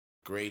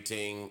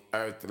Greeting,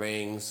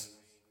 Earthlings.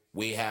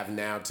 We have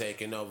now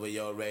taken over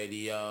your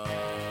radio.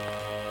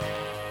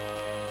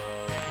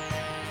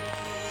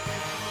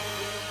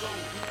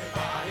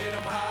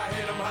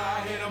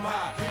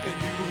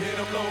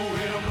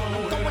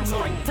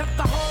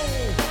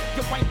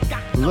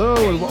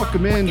 Hello and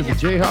welcome into the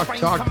Jayhawk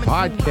Talk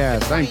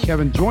podcast. I'm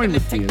Kevin. Joined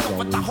with me as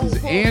always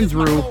is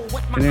Andrew.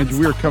 And Andrew,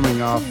 we are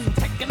coming off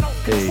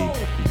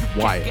a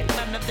wild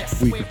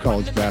week of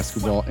college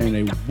basketball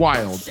and a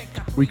wild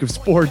week of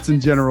sports in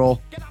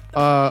general.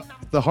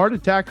 The Heart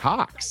Attack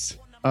Hawks.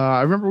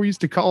 I remember we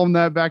used to call them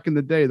that back in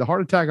the day. The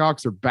Heart Attack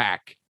Hawks are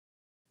back.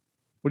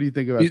 What do you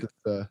think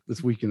about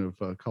this weekend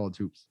of college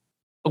hoops?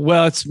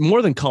 Well, it's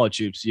more than college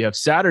hoops. You have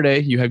Saturday,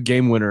 you have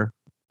game winner,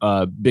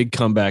 big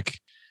comeback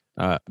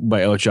by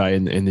Ochai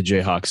and the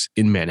Jayhawks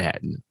in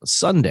Manhattan.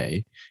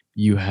 Sunday,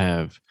 you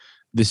have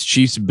this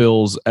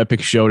Chiefs-Bills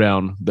epic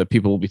showdown that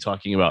people will be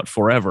talking about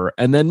forever.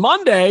 And then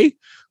Monday,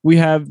 we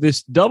have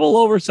this double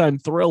overtime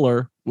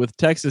thriller with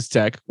Texas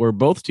Tech, where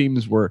both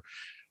teams were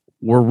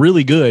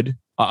really good,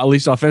 at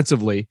least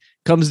offensively.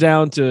 Comes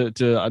down to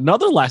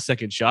another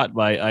last-second shot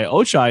by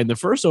Ochai in the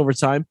first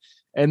overtime.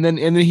 And then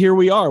here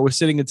we are. We're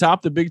sitting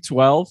atop the Big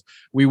 12.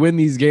 We win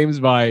these games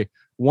by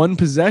one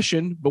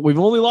possession, but we've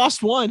only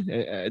lost one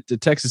to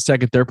Texas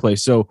Tech at their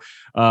place. So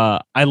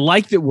I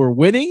like that we're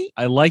winning.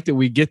 I like that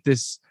we get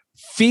this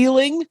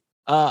feeling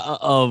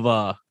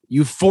of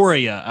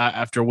euphoria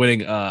after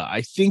winning.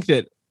 I think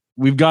that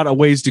we've got a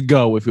ways to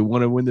go if we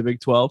want to win the Big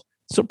 12.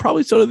 So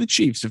probably so do the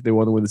Chiefs if they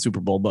want to win the Super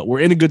Bowl, but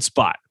we're in a good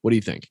spot. What do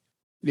you think?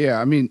 Yeah,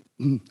 I mean,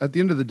 at the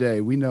end of the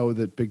day, we know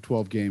that Big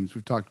 12 games,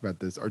 we've talked about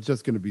this, are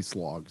just going to be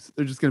slogs.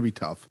 They're just going to be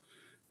tough.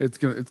 It's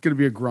going to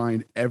be a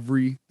grind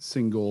every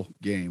single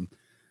game.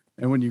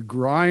 And when you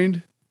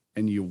grind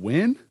and you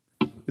win,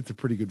 it's a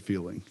pretty good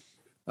feeling.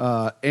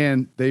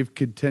 And they've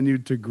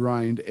continued to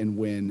grind and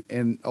win.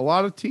 And a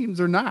lot of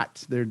teams are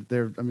not.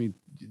 They're I mean,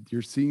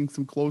 you're seeing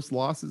some close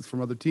losses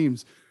from other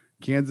teams.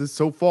 Kansas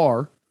so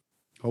far,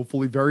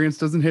 hopefully variance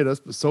doesn't hit us,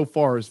 but so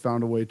far has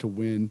found a way to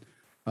win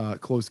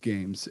close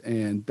games.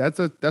 And that's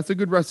a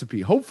good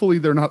recipe. Hopefully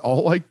they're not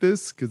all like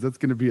this, because that's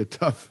going to be a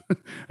tough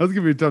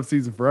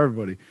season for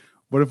everybody.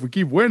 But if we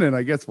keep winning,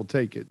 I guess we'll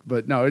take it.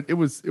 But no, it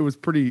was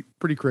pretty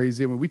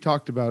crazy. I mean, we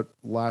talked about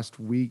last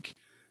week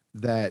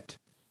that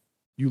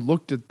you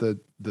looked at the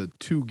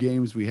two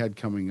games we had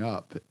coming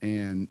up,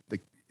 and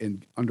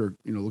looking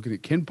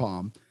at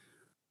KenPom,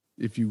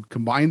 if you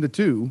combine the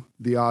two,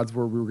 the odds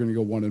were we were going to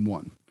go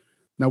 1-1.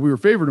 Now we were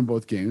favored in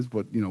both games,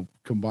 but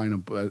combine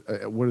them.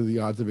 What are the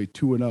odds of a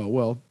 2-0?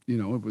 Well,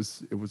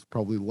 it was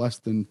probably less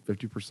than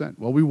 50%.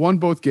 Well, we won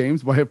both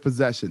games by a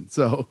possession,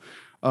 so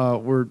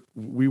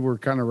we were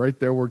kind of right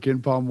there where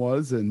KenPom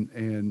was,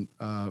 and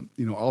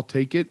I'll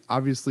take it.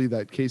 Obviously,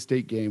 that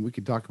K-State game, we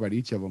could talk about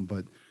each of them,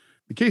 but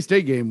the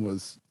K-State game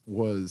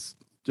was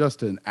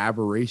just an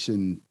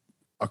aberration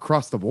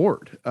across the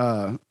board.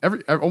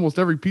 Almost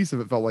every piece of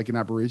it felt like an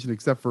aberration,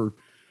 except for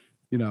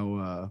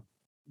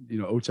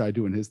Ochai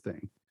doing his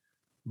thing.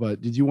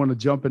 But did you want to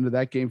jump into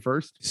that game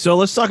first? So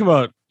let's talk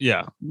about,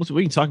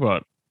 we can talk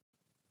about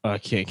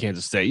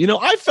Kansas State.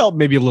 I felt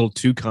maybe a little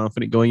too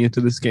confident going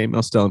into this game. I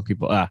was telling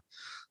people,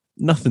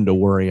 nothing to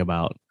worry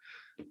about.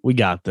 We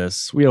got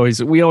this. We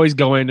always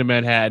go into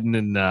Manhattan,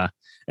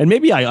 and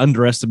maybe I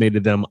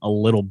underestimated them a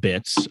little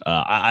bit.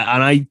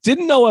 I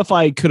didn't know if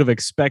I could have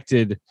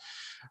expected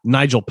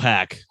Nigel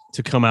Pack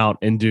to come out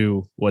and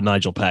do what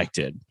Nigel Pack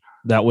did.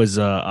 That was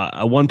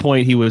at one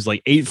point he was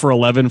like 8 for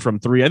 11 from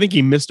three. I think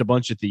he missed a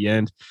bunch at the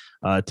end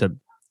to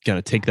kind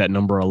of take that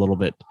number a little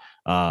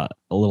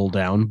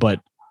down.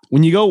 But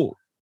when you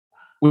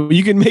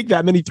can make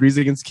that many threes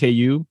against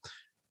KU,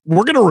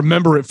 we're going to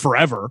remember it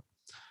forever,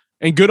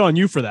 and good on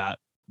you for that.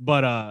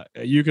 But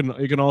you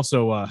can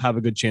also have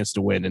a good chance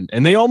to win.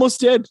 And they almost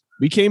did.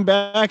 We came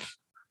back.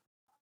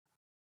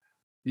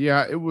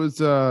 Yeah, it was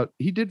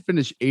he did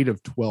finish 8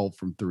 of 12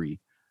 from three.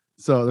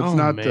 So that's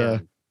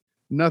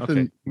nothing.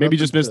 Okay. Maybe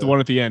just missed the one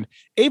at the end.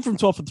 8 from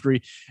 12 from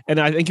three. And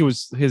I think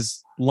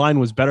his line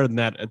was better than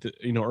that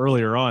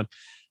earlier on.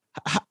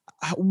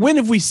 When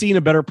have we seen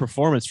a better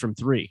performance from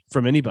three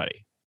from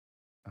anybody?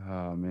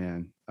 Oh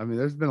man. I mean,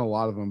 there's been a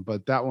lot of them,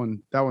 but that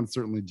one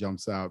certainly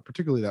jumps out,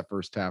 particularly that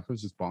first half. It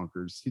was just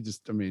bonkers.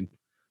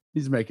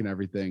 He's making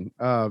everything.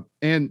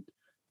 And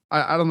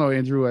I don't know,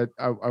 Andrew,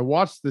 I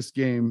watched this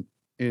game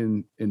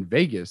in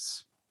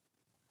Vegas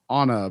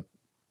in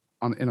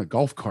a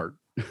golf cart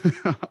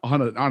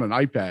on an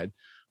iPad.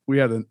 We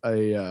had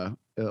a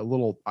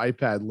little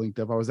iPad linked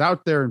up. I was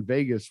out there in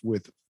Vegas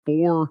with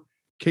 4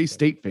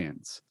 K-State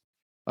fans.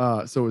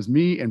 So it was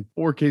me and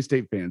 4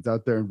 K-State fans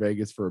out there in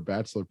Vegas for a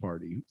bachelor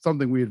party,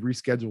 something we had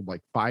rescheduled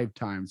like 5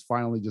 times,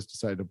 finally just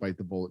decided to bite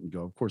the bullet and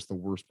go. Of course, the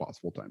worst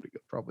possible time to go,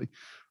 probably.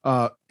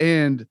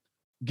 And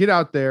get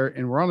out there,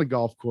 and we're on the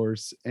golf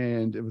course,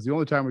 and it was the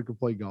only time we could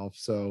play golf.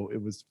 So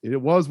it was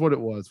what it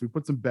was. We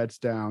put some bets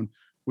down.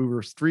 We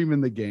were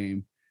streaming the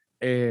game,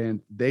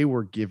 and they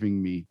were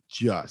giving me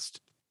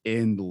just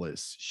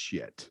endless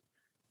shit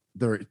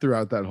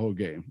throughout that whole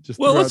game.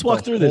 Let's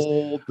walk through this.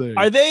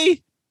 Are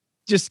they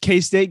just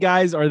K-State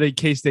guys? Or are they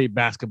K-State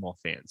basketball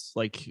fans?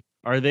 Like,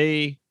 are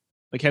they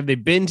like, have they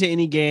been to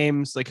any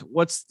games? Like,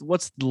 what's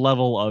the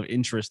level of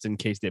interest in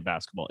K-State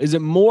basketball? Is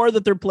it more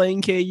that they're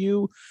playing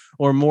KU,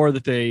 or more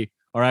that they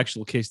are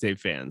actual K-State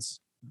fans?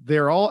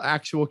 They're all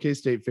actual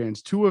K-State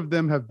fans. 2 of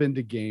them have been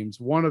to games.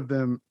 1 of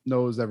them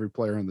knows every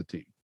player on the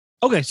team.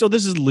 Okay, so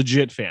this is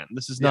legit fan.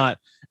 This is not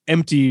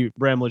empty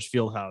Bramlage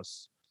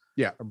Fieldhouse.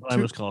 Yeah, or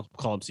Bramlage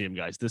Coliseum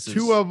guys. This is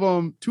 2 of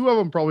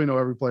them probably know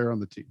every player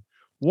on the team.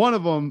 1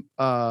 of them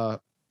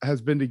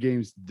has been to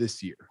games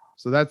this year.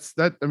 So that's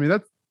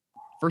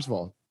first of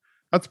all,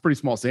 that's a pretty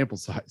small sample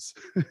size.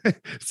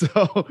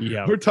 So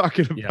we're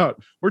talking about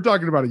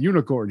a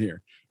unicorn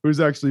here who's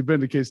actually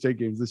been to K-State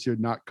games this year,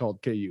 not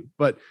called KU.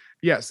 But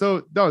yeah,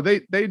 so no,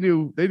 they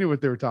knew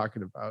what they were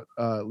talking about,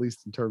 at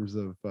least in terms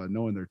of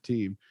knowing their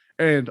team.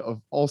 And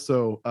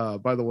also,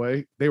 by the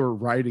way, they were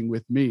riding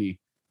with me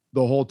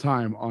the whole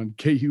time on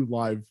KU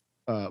live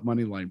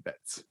money line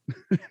bets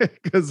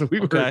because we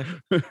were.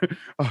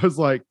 I was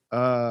like,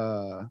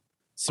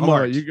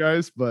 smart, you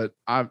guys, but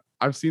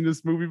I've seen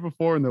this movie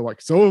before, and they're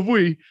like, so have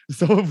we,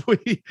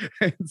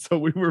 and so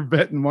we were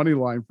betting money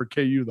line for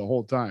KU the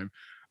whole time,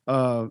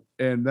 and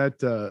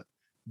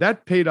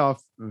that paid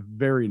off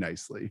very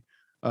nicely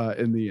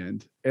in the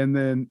end. And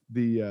then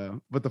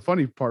but the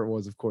funny part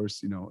was, of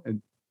course,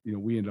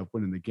 we ended up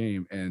winning the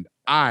game, and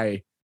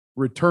I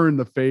returned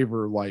the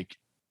favor like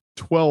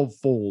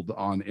 12-fold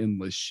on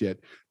endless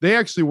shit. They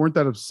actually weren't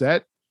that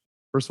upset.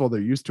 First of all,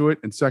 they're used to it,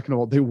 and second of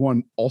all, they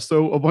won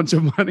also a bunch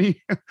of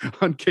money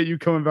on KU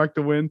coming back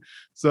to win.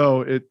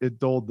 So it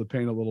dulled the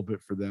pain a little bit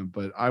for them.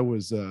 But I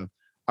was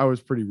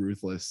pretty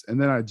ruthless.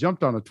 And then I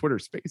jumped on a Twitter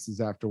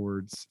Spaces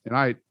afterwards,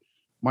 and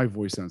my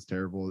voice sounds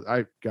terrible.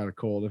 I got a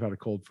cold. I've had a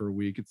cold for a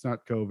week. It's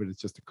not COVID.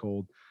 It's just a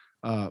cold.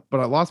 But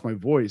I lost my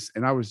voice,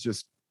 and I was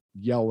just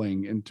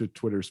yelling into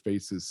Twitter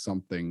Spaces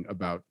something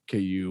about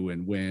KU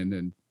and win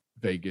and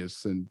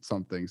Vegas and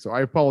something. So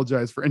I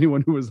apologize for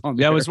anyone who was on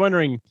there. I was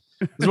wondering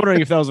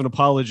if that was an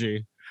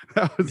apology.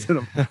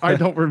 I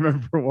don't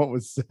remember what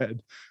was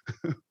said,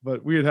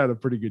 but we had a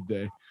pretty good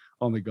day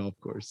on the golf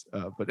course.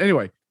 But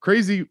anyway,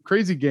 crazy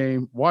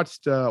game.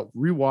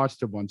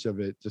 Rewatched a bunch of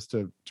it just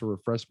to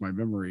refresh my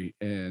memory,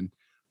 and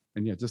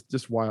yeah,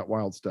 just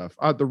wild stuff.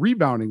 The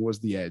rebounding was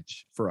the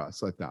edge for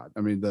us, I thought.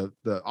 I mean, the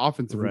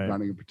offensive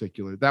rebounding in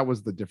particular, that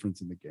was the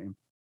difference in the game.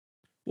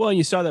 Well, and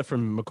you saw that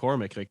from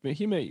McCormick. Like,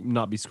 he may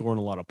not be scoring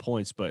a lot of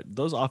points, but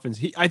those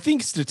I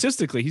think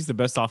statistically, he's the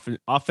best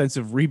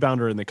offensive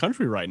rebounder in the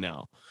country right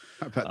now.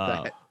 How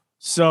about that?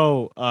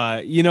 So,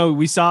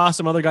 we saw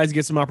some other guys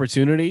get some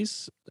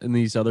opportunities in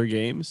these other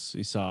games.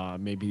 We saw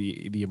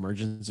maybe the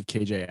emergence of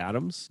KJ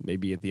Adams,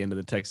 maybe at the end of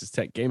the Texas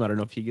Tech game. I don't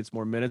know if he gets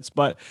more minutes,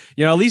 but,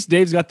 at least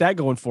Dave's got that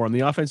going for him.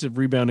 The offensive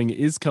rebounding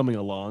is coming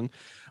along.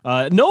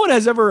 No one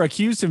has ever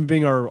accused him of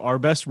being our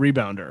best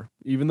rebounder,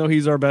 even though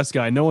he's our best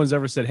guy. No one's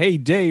ever said, hey,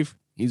 Dave,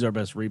 he's our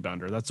best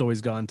rebounder. That's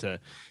always gone to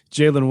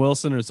Jalen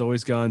Wilson, or it's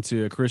always gone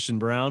to Christian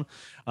Brown.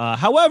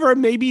 However,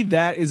 maybe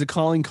that is a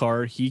calling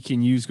card he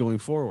can use going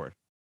forward.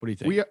 What do you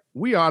think?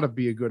 We ought to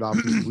be a good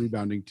offensive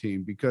rebounding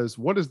team, because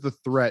what is the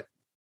threat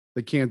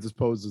that Kansas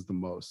poses the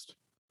most?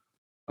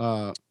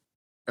 I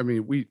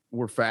mean,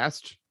 we're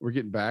fast, we're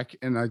getting back,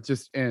 and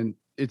it's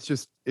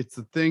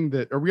the thing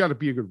that, or we ought to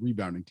be a good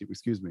rebounding team,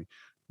 excuse me,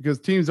 because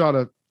teams ought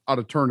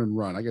to turn and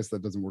run. I guess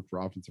that doesn't work for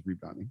offensive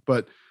rebounding,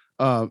 but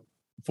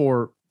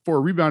for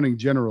rebounding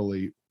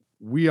generally,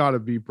 we ought to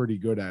be pretty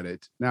good at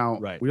it. Now,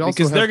 right? We also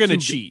because they're going to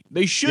cheat.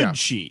 They should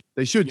cheat.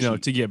 They should,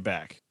 cheat to get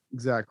back.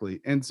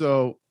 Exactly.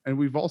 And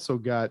we've also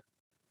got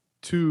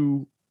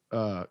 2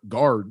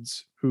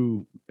 guards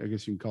who I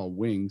guess you can call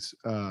wings,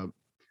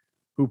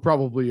 who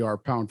probably are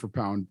pound for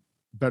pound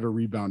better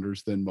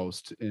rebounders than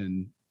most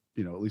in,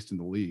 at least in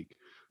the league.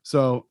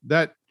 So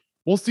that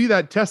we'll see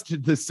that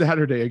tested this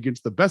Saturday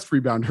against the best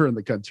rebounder in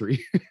the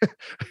country,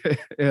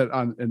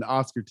 and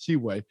Oscar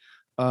Tshiebwe.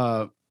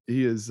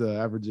 He is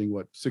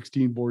averaging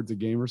 16 boards a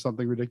game or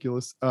something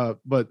ridiculous.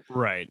 But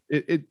right,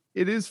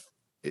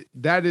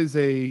 that is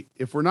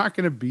if we're not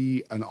going to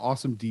be an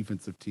awesome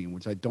defensive team,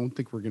 which I don't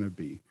think we're going to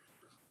be,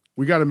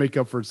 we got to make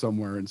up for it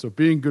somewhere. And so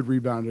being good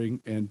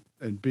rebounding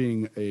and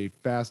being a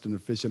fast and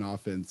efficient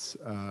offense,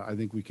 I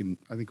think we can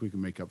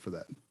make up for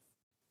that.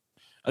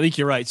 I think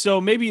you're right.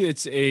 So maybe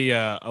it's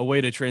a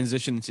way to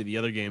transition into the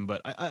other game,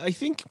 but I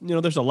think,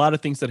 there's a lot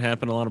of things that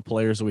happen, a lot of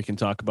players that we can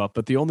talk about,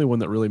 but the only one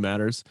that really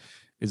matters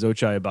is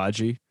Ochai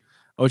Agbaji.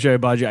 Ochai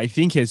Agbaji, I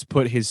think, has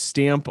put his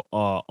stamp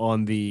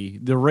on the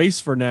race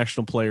for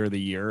National Player of the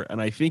Year.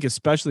 And I think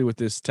especially with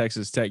this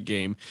Texas Tech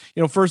game,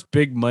 first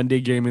big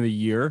Monday game of the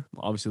year.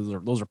 Obviously,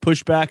 those are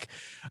pushed back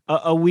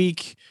a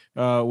week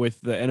with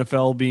the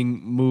NFL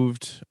being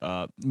moved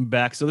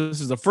back. So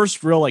this is the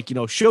first real,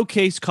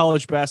 showcase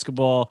college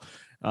basketball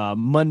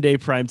Monday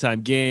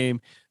primetime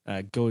game.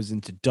 Goes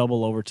into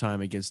double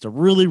overtime against a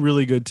really,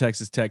 really good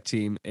Texas Tech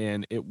team.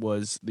 And it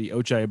was the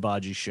Ochai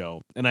Agbaji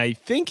show. And I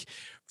think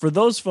for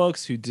those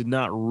folks who did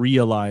not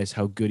realize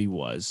how good he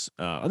was,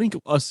 I think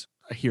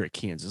here at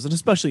Kansas, and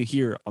especially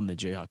here on the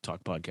Jayhawk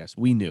Talk podcast.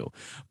 We knew.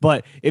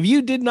 But if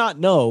you did not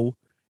know,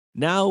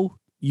 now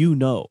you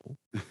know.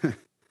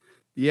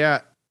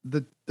 Yeah,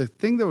 the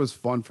thing that was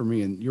fun for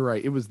me, and you're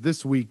right, it was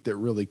this week that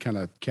really kind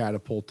of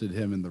catapulted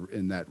him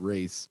in that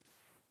race.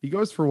 He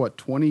goes for what,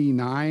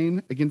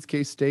 29 against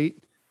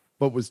K-State,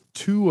 but was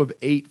 2 of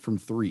 8 from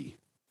 3.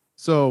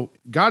 So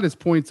got his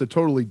points a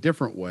totally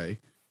different way.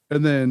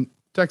 And then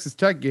Texas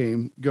Tech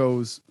game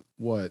goes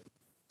what,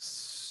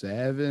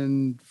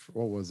 7?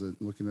 What was it?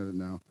 Looking at it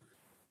now.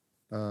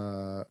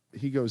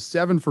 He goes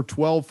 7 for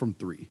 12 from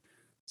 3.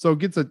 So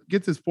gets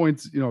his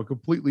points, a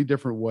completely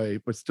different way,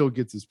 but still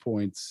gets his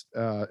points.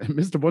 And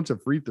missed a bunch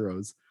of free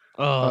throws.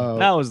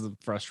 That was the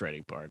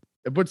frustrating part.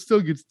 But still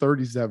gets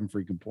 37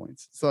 freaking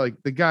points. So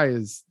like the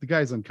guy's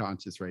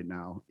unconscious right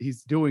now.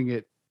 He's doing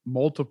it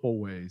multiple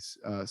ways,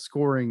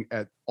 scoring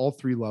at all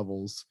 3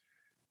 levels,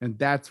 and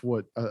that's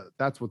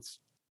what's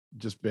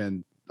just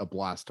been a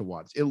blast to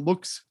watch. It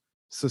looks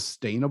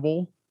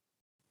sustainable.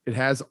 It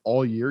has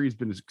all year. He's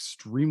been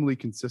extremely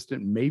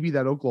consistent. Maybe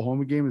that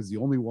Oklahoma game is the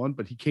only one,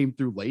 but he came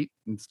through late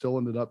and still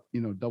ended up,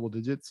 double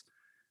digits.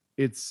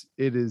 It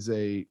is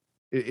a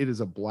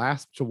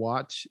blast to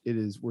watch.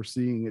 We're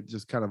seeing it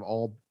just kind of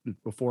all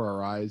before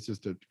our eyes,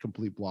 just a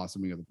complete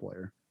blossoming of the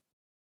player.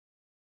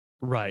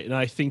 Right. And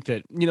I think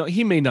that,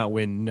 he may not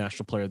win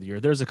National Player of the Year.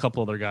 There's a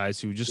couple other guys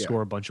who just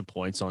score a bunch of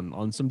points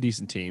on some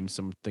decent teams.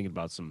 I'm thinking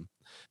about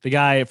the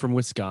guy from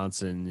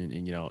Wisconsin and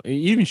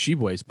even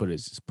Sheboy's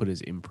put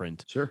his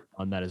imprint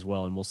on that as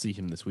well. And we'll see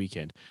him this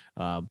weekend.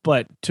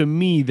 But to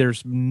me,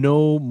 there's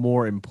no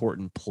more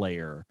important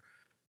player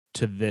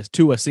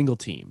to a single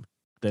team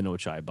than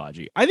Ochai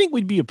Agbaji. I think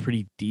we'd be a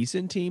pretty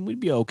decent team.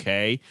 We'd be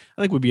okay.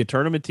 I think we'd be a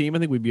tournament team. I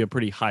think we'd be a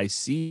pretty high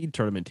seed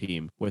tournament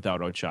team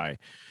without Ochai.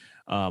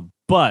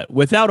 But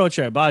without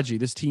Ochai Agbaji,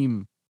 this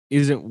team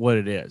isn't what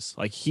it is.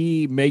 Like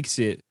he makes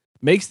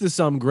the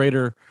sum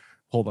greater.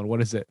 Hold on,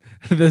 what is it?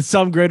 The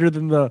sum greater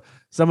than the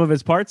sum of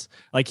his parts.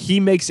 Like he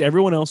makes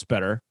everyone else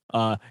better.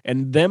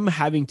 And them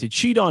having to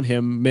cheat on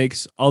him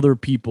makes other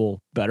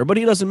people better, but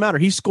he doesn't matter.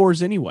 He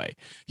scores anyway.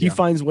 He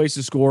finds ways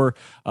to score.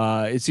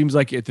 It seems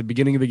like at the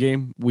beginning of the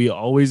game, we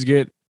always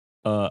get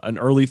an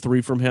early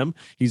 3 from him.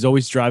 He's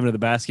always driving to the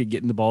basket,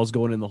 getting the balls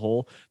going in the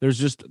hole.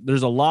 There's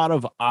a lot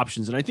of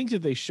options. And I think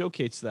that they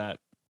showcase that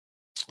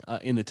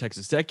in the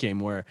Texas Tech game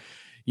where,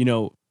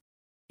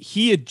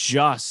 he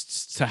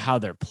adjusts to how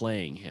they're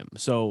playing him.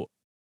 So,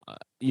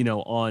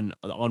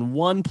 on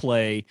one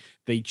play,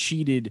 they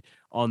cheated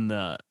on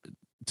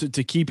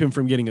to keep him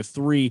from getting a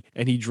 3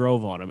 and he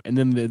drove on him. And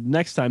then the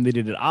next time they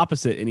did it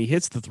opposite and he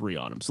hits the 3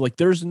 on him. So like,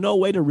 there's no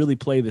way to really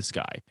play this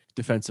guy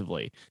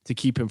defensively to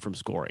keep him from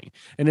scoring.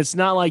 And it's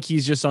not like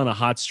he's just on a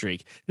hot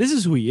streak. This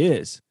is who he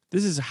is.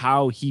 This is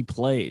how he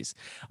plays.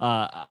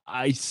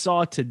 I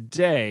saw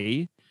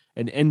today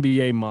an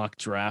NBA mock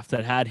draft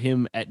that had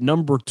him at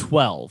number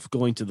 12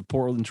 going to the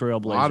Portland Trail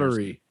Blazers.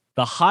 Lottery.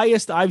 The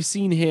highest I've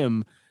seen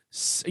him.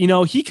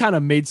 He kind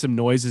of made some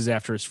noises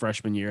after his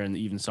freshman year and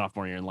even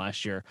sophomore year and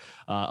last year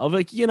of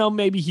like,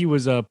 maybe he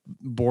was a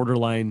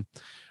borderline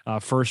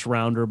first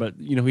rounder, but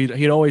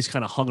he'd always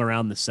kind of hung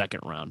around the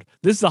second round.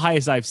 This is the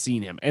highest I've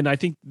seen him. And I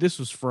think this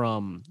was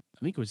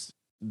it was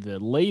the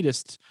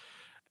latest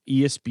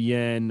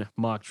ESPN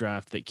mock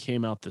draft that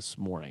came out this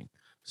morning.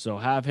 So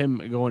have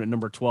him going at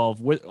number 12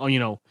 with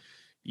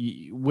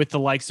the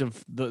likes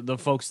of the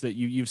folks that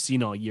you've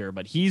seen all year,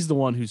 but he's the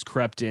one who's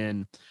crept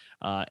in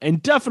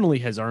and definitely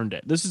has earned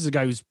it. This is a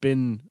guy who's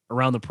been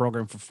around the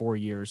program for 4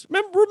 years.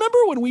 Remember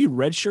when we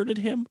redshirted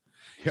him?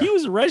 Yeah. He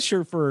was a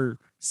redshirt for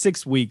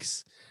 6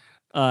 weeks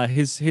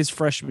his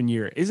freshman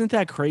year. Isn't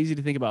that crazy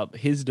to think about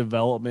his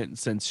development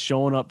since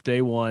showing up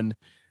day one,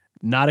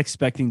 not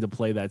expecting to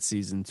play that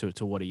season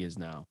to what he is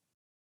now?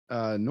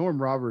 Norm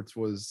Roberts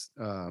was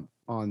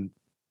on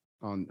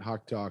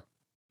Hawk Talk,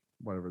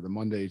 whatever, the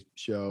Monday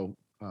show.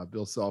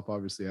 Bill Self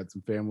obviously had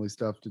some family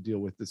stuff to deal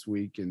with this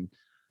week. And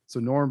so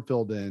Norm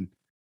filled in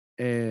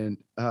and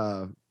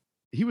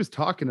he was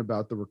talking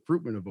about the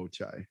recruitment of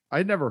Ochai.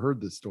 I'd never heard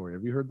this story.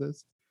 Have you heard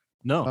this?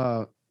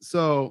 No.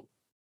 So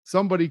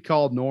somebody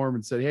called Norm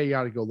and said, hey, you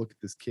got to go look at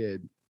this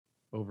kid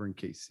over in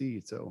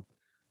KC. So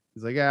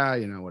he's like,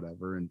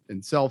 whatever.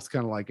 And Self's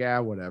kind of like,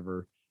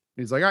 whatever.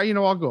 And he's like,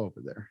 I'll go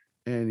over there.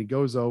 And he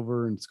goes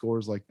over and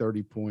scores like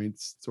 30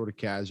 points, sort of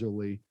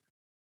casually.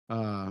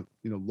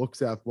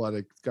 Looks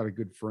athletic, got a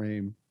good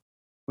frame.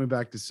 Went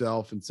back to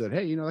Self and said,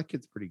 hey, that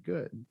kid's pretty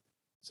good.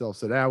 Self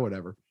said,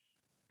 whatever.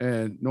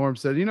 And Norm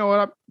said, you know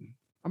what?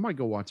 I might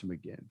go watch him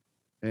again.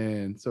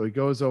 And so he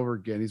goes over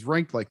again. He's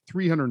ranked like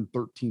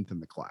 313th in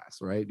the class,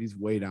 right? He's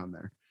way down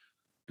there.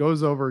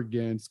 Goes over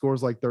again,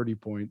 scores like 30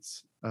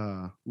 points,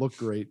 looked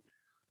great,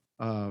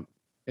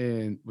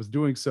 and was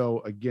doing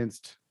so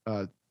against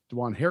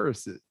Dwan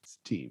Harris's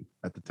team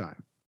at the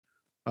time,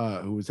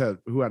 who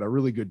had a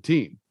really good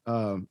team.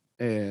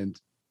 Anyway,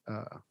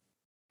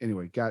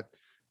 got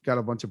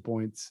a bunch of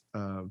points.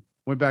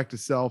 Went back to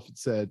Self and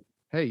said,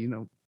 hey,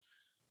 I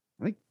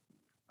think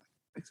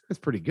that's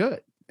pretty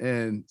good.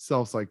 And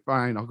Self's like,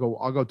 fine, I'll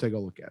go take a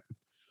look at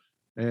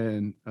it.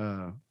 And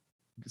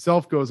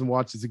Self goes and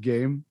watches a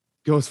game,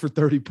 goes for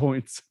 30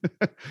 points,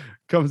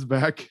 comes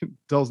back and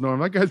tells Norm,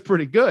 that guy's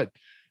pretty good.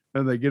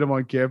 And they get him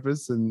on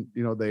campus, and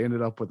they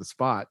ended up with a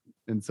spot.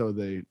 And so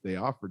they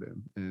offered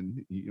him,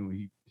 and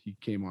he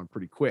came on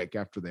pretty quick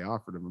after they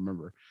offered him,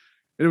 remember.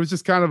 And it was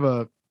just kind of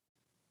a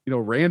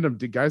random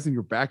guys in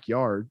your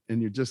backyard,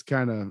 and you're just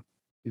kind of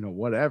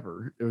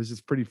whatever. It was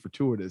just pretty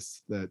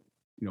fortuitous that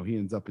he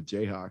ends up at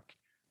Jayhawk,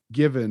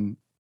 given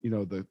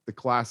the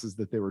classes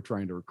that they were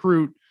trying to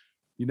recruit.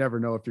 You never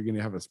know if you're going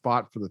to have a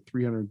spot for the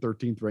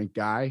 313th ranked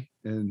guy,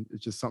 and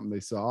it's just something they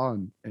saw,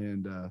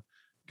 and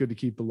good to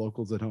keep the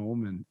locals at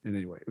home. And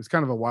anyway, it was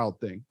kind of a wild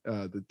thing.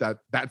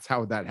 That's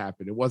how that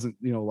happened. It wasn't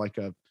like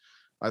a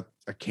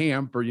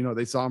camp, or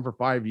they saw him for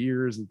 5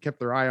 years and kept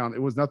their eye on.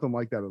 It was nothing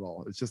like that at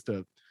all. It's just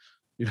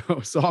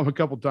saw him a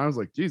couple of times,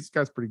 like, geez, this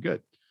guy's pretty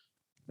good.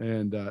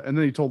 And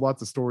then he told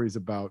lots of stories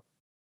about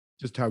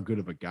just how good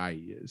of a guy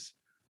he is.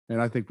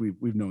 And I think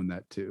we've known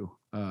that too.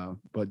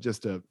 But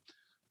just a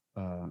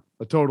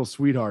total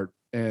sweetheart.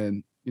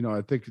 And,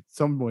 I think in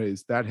some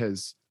ways that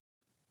has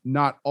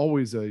not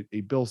always a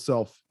Bill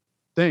Self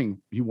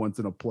thing. He wants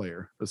in a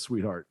player, a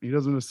sweetheart. He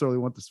doesn't necessarily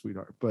want the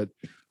sweetheart, but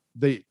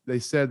they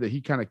said that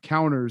he kind of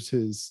counters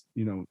his,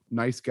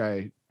 nice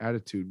guy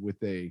attitude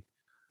with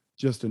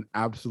just an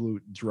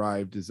absolute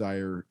drive,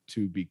 desire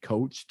to be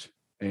coached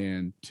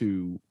and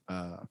to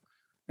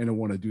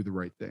want to do the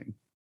right thing.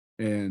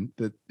 And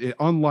that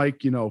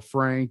unlike,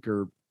 Frank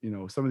or,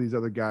 some of these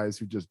other guys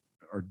who just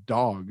are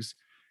dogs,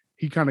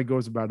 he kind of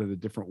goes about it a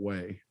different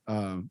way,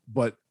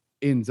 but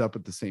ends up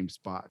at the same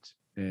spot.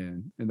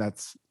 And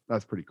that's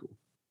pretty cool.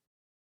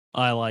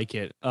 I like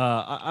it.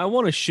 I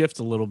want to shift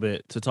a little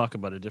bit to talk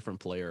about a different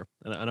player,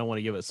 and I want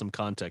to give it some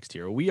context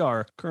here. We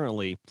are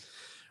currently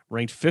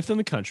ranked 5th in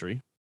the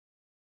country.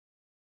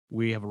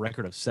 We have a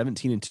record of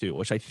 17-2,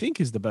 which I think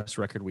is the best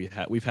record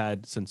we've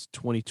had since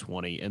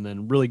 2020. And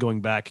then really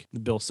going back the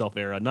Bill Self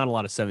era, not a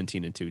lot of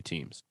 17-2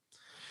 teams.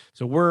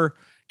 So we're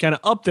kind of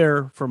up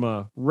there from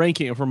a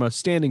ranking, from a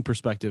standing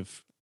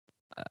perspective,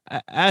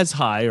 as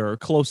high or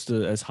close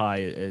to as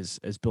high as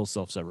Bill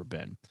Self's ever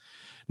been.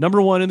 Number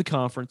 1 in the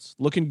conference,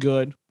 looking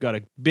good. Got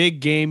a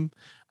big game.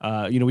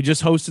 We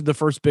just hosted the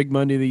first big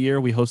Monday of the year.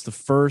 We host the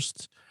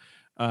first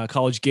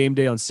college game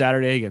day on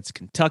Saturday against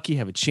Kentucky.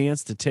 Have a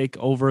chance to take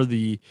over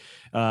the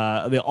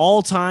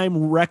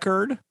all-time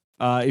record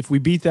if we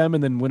beat them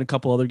and then win a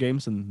couple other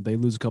games and they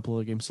lose a couple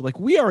other games. So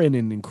we are in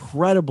an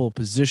incredible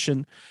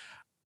position.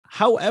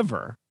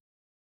 However,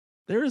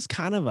 there is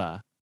kind of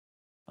a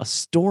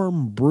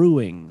storm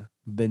brewing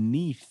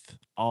beneath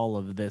all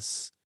of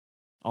these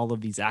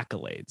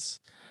accolades.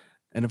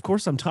 And of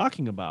course, I'm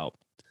talking about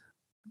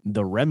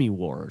the Remy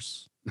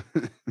Wars.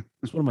 That's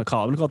what I'm going to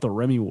call it. I'm going to call it the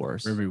Remy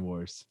Wars. Remy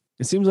Wars.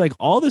 It seems like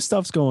all this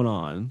stuff's going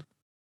on,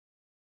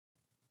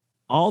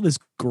 all this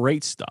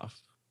great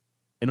stuff,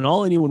 and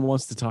all anyone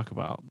wants to talk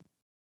about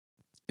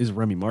is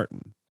Remy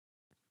Martin.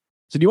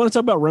 So do you want to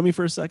talk about Remy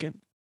for a second?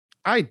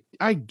 I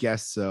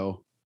guess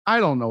so. I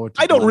don't know what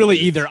I don't really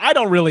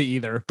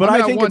either. But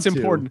I think it's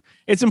important.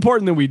 It's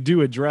important that we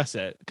do address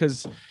it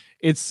because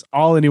it's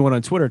all anyone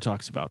on Twitter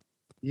talks about.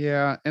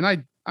 Yeah, and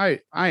I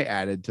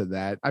added to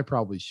that. I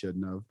probably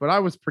shouldn't have, but I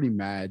was pretty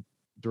mad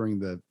during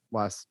the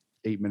last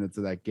 8 minutes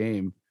of that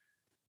game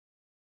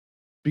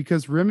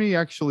because Remy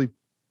actually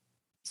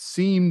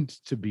seemed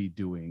to be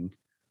doing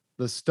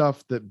the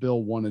stuff that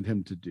Bill wanted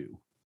him to do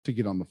to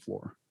get on the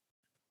floor.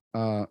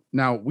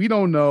 Now we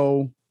don't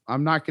know.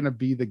 I'm not going to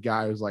be the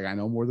guy who's like, I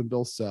know more than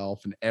Bill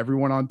Self, and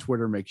everyone on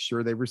Twitter makes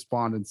sure they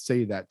respond and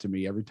say that to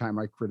me every time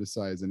I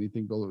criticize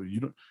anything Bill.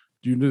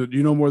 Do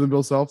you know more than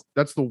Bill Self?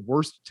 That's the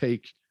worst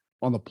take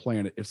on the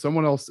planet. If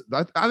someone else,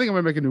 I think I'm going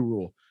to make a new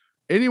rule.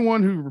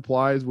 Anyone who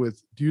replies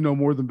with, do you know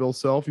more than Bill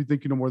Self? You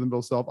think you know more than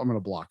Bill Self? I'm going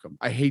to block them.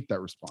 I hate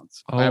that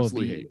response. I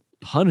absolutely hate it.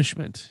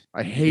 Punishment.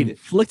 I hate it.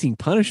 Inflicting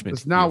punishment.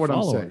 That's not what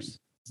I'm saying.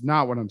 It's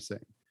not what I'm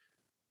saying.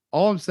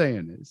 All I'm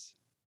saying is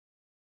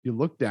you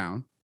look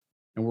down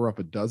and we're up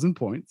 12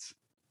 points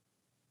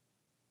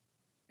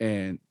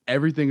and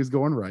everything is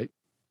going right.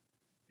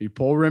 You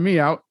pull Remy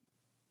out,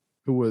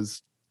 who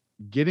was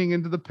getting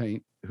into the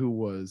paint, who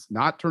was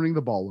not turning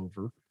the ball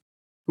over,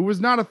 who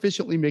was not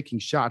efficiently making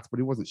shots, but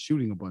he wasn't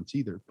shooting a bunch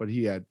either. But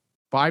he had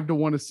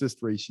 5-to-1 assist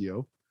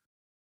ratio.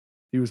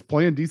 He was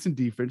playing decent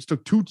defense,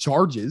 took 2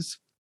 charges,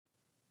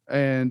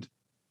 and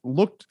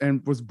looked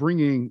and was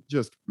bringing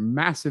just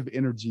massive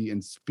energy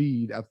and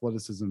speed,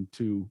 athleticism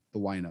to the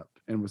lineup,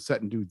 and was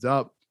setting dudes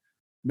up,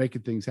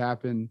 making things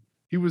happen.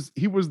 He was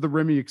the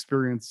Remy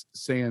experience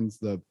sans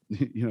the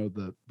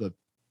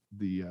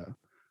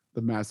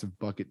massive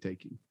bucket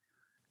taking.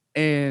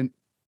 And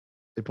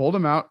they pulled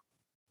him out,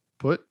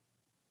 put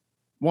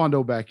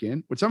Wando back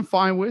in, which I'm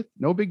fine with.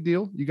 No big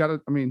deal.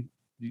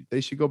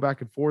 They should go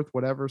back and forth,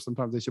 whatever.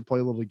 Sometimes they should play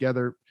a little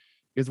together,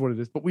 is what it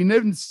is. But we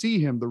didn't see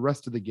him the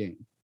rest of the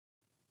game.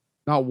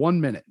 Not 1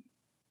 minute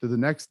to the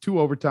next 2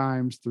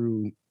 overtimes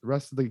through the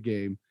rest of the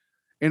game.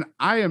 And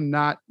I'm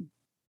not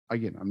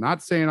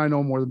saying I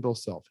know more than Bill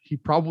Self. He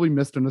probably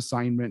missed an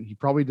assignment. He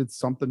probably did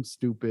something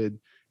stupid.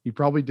 He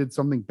probably did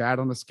something bad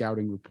on a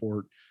scouting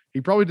report.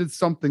 He probably did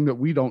something that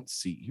we don't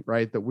see,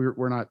 right? That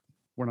we're not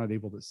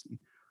able to see.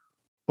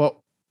 But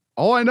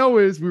all I know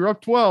is we were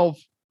up 12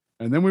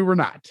 and then we were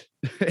not.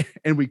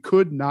 And we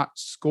could not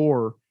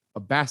score a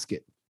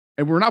basket.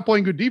 And we're not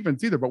playing good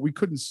defense either, but we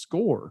couldn't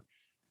score.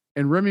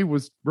 And Remy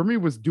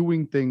was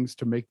doing things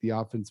to make the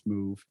offense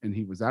move, and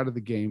he was out of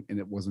the game and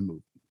it wasn't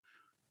moving.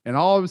 And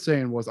all I was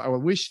saying was I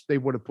wish they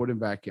would have put him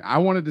back in. I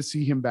wanted to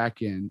see him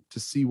back in to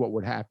see what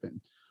would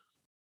happen,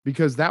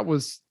 because that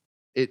was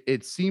it.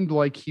 It seemed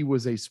like he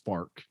was a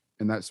spark,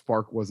 and that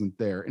spark wasn't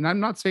there. And I'm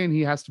not saying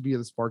he has to be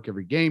the spark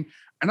every game.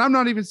 And I'm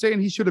not even saying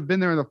he should have been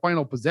there in the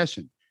final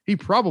possession. He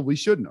probably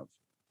shouldn't have.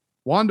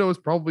 Wando is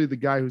probably the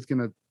guy who's going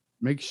to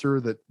make sure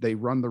that they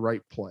run the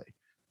right play.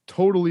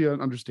 Totally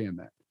understand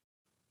that.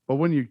 But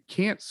when you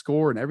can't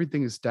score and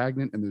everything is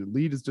stagnant and the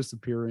lead is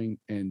disappearing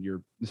and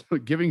you're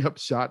giving up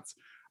shots,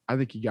 I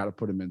think you got to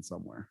put him in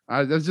somewhere.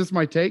 That's just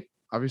my take.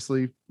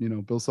 Obviously,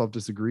 Bill Self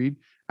disagreed.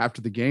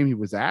 After the game, he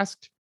was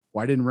asked,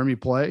 why didn't Remy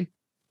play?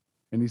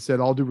 And he said,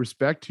 all due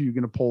respect, who are you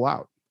going to pull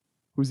out?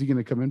 Who's he going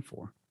to come in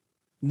for?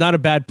 Not a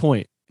bad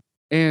point.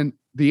 And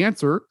the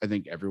answer, I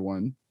think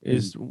everyone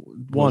is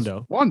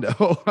Wando.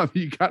 Wando. I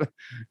mean, you got to.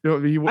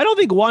 I don't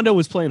think Wando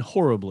was playing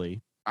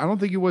horribly. I don't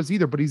think he was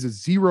either, but he's a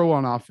 0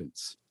 on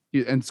offense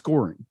and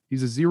scoring.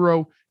 He's a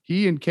 0.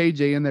 He and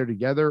KJ in there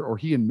together, or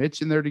he and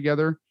Mitch in there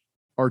together,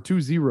 are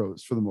 2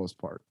 zeros for the most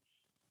part.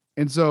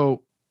 And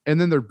so, and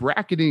then they're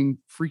bracketing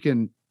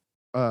freaking,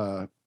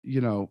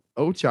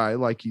 Ochai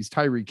like he's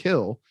Tyreek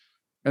Hill.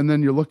 And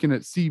then you're looking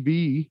at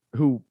CB,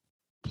 who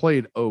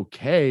played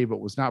okay, but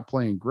was not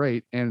playing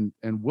great. And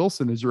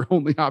Wilson is your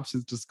only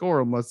options to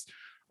score unless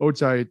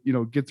Ochai,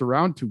 gets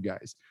around 2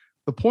 guys.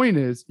 The point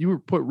is, you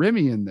put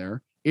Remy in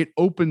there, it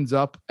opens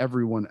up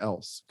everyone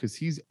else because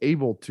he's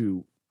able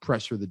to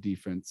pressure the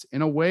defense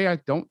in a way I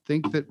don't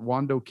think that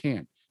Wando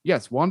can.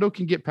 Yes, Wando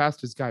can get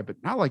past his guy, but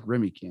not like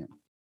Remy can.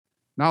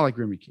 Not like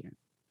Remy can.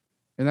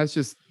 And that's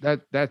just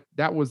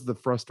that was the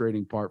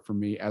frustrating part for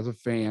me as a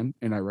fan.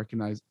 And I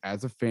recognize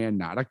as a fan,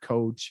 not a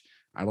coach.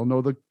 I don't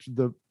know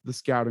the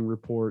scouting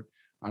report.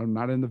 I'm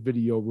not in the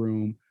video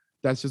room.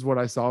 That's just what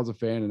I saw as a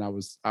fan. And I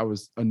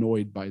was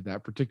annoyed by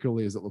that,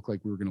 particularly as it looked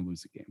like we were going to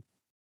lose the game.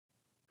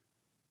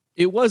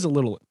 It was a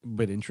little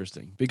bit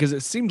interesting because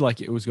it seemed like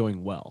it was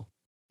going well,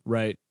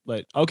 right?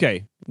 Like,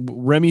 okay,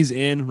 Remy's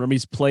in.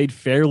 Remy's played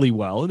fairly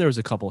well, and there was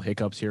a couple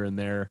hiccups here and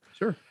there.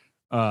 Sure.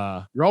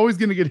 You're always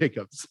going to get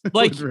hiccups.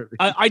 Like,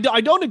 I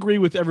don't agree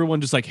with everyone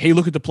just like, hey,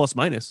 look at the plus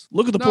minus.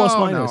 Look at the plus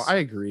minus. No, I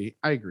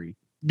agree.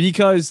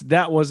 Because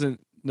that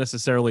wasn't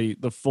necessarily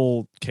the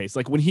full case.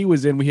 Like when he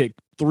was in, we hit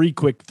 3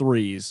 quick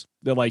threes.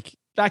 They're like,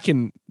 that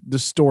can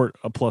distort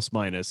a plus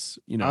minus.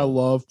 I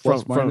love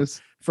plus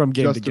minus from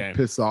game just to game.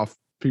 Piss off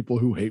people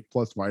who hate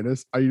plus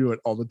minus. I do it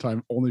all the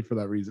time only for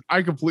that reason.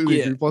 I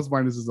completely agree. Plus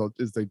minus is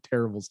a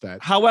terrible stat.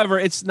 However,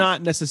 it's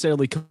not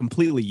necessarily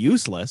completely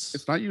useless.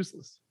 It's not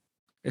useless.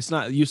 It's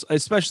not use,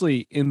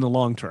 especially in the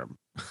long term.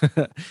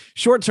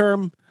 Short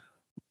term,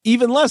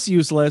 even less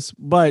useless,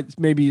 but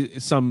maybe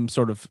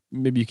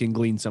maybe you can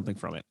glean something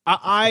from it.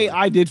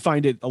 I did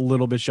find it a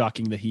little bit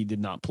shocking that he did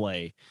not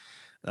play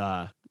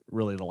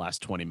really the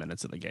last 20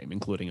 minutes of the game,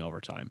 including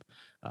overtime.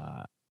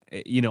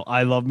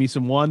 I love me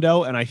some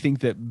Wando, and I think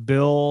that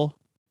Bill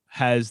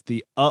has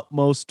the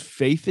utmost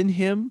faith in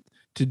him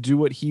to do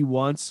what he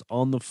wants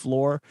on the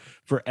floor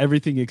for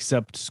everything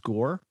except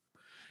score.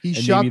 He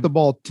shot the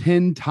ball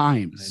 10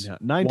 times.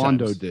 9 Wando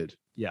times. did.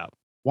 Yeah.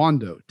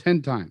 Wando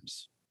 10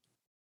 times.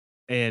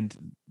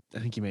 And I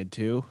think he made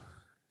 2.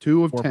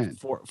 2 of 10.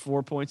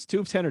 4 points. 2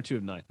 of 10 or 2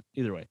 of 9.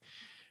 Either way.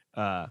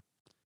 Or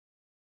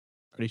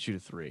did he shoot a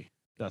 3?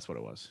 That's what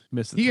it was.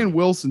 Missed the 3. And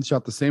Wilson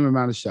shot the same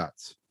amount of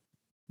shots.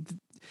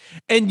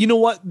 And you know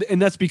what?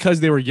 And that's because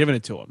they were giving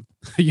it to him.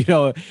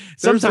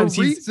 Sometimes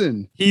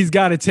he's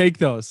got to take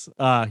those.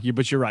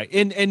 But you're right.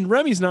 And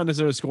Remy's not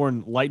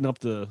necessarily lighting up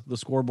the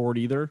scoreboard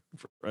either,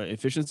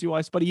 efficiency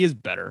wise. But he is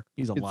better.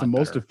 He's a lot better. It's the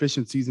most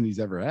efficient season he's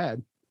ever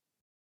had,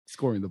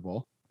 scoring the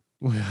ball.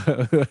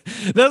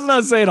 That's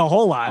not saying a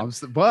whole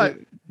lot. But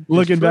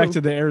looking back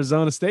to the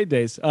Arizona State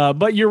days.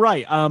 But you're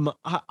right.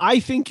 I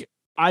think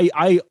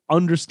I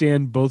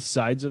understand both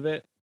sides of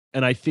it.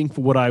 And I think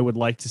what I would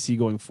like to see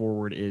going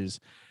forward is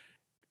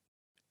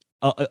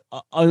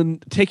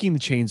taking the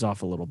chains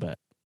off a little bit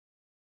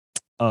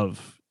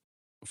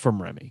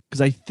from Remy,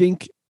 because I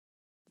think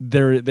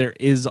there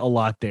is a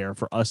lot there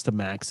for us to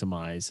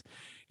maximize.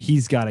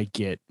 He's got to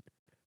get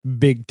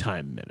big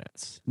time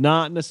minutes,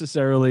 not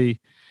necessarily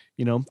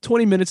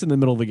 20 minutes in the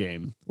middle of the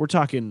game. We're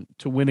talking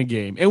to win a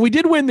game, and we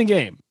did win the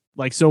game.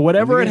 Like, so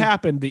whatever had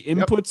happened, the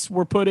inputs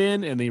were put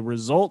in and the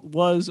result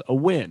was a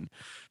win.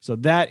 So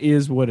that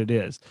is what it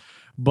is.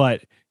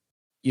 But,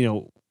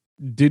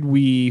 did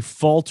we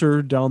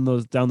falter down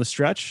the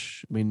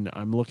stretch? I mean,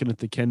 I'm looking at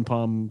the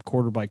KenPom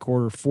quarter by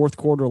quarter, fourth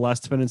quarter,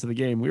 last 10 minutes of the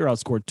game. We were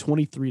outscored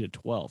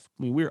 23-12.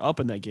 I mean, we were up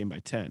in that game by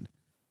 10,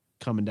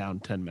 coming down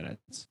 10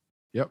 minutes.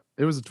 Yep.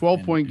 It was a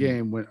 12-point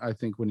game when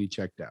he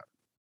checked out.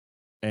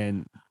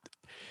 And,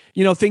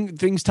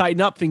 things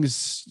tighten up,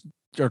 things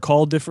are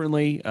called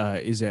differently?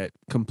 Is that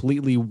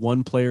completely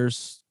one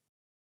player's,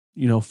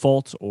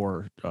 fault,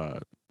 or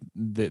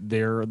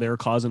their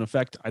cause and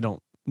effect? I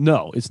don't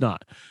know. It's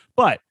not.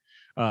 But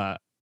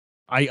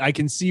I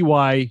can see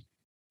why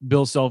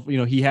Bill Self,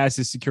 he has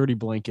his security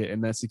blanket,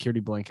 and that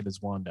security blanket is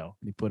Wando,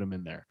 and he put him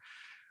in there.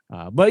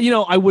 But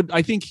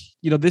I think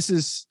this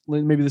is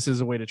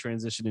a way to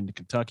transition into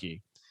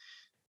Kentucky.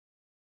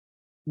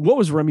 What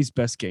was Remy's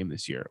best game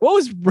this year? What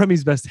was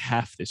Remy's best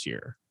half this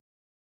year?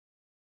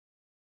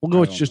 We'll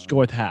go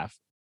with half.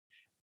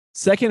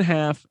 Second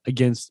half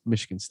against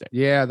Michigan State.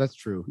 Yeah, that's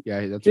true.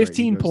 Yeah, that's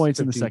 15 right. points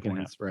in the second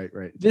half.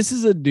 Right. This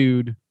is a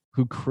dude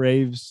who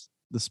craves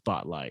the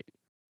spotlight,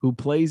 who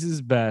plays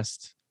his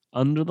best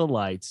under the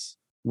lights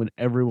when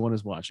everyone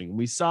is watching.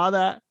 We saw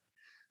that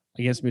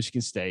against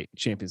Michigan State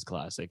Champions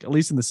Classic, at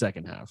least in the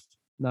second half,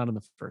 not in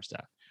the first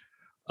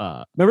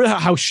half. Remember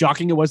how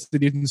shocking it was that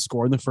they didn't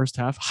score in the first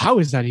half? How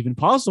is that even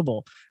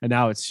possible? And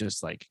now it's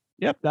just like,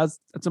 yep, that's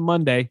a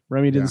Monday.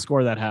 Remy didn't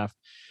score that half.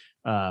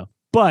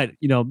 But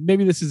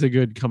maybe this is a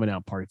good coming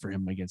out party for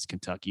him against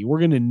Kentucky. We're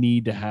going to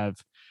need to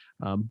have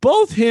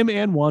both him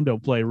and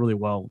Wando play really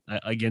well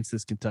against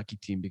this Kentucky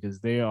team, because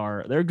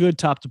they're good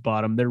top to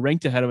bottom. They're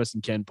ranked ahead of us in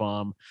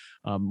KenPom.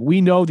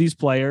 We know these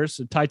players.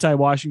 Ty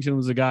Washington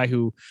was a guy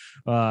who,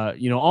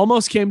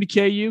 almost came to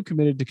KU,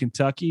 committed to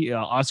Kentucky.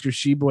 Oscar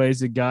Shibwe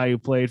is a guy who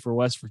played for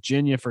West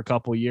Virginia for a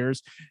couple of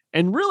years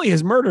and really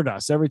has murdered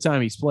us every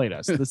time he's played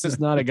us. This is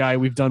not a guy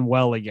we've done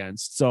well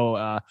against. So you're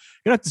going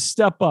to have to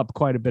step up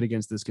quite a bit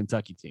against this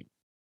Kentucky team.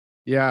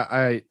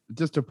 Yeah,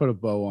 just to put a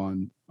bow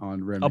on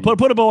Remy. I'll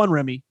put a bow on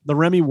Remy. The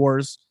Remy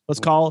Wars. Let's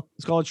call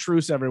it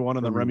truce, everyone,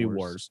 on the Remy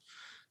Wars.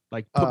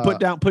 Like put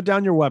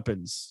down your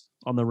weapons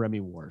on the Remy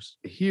Wars.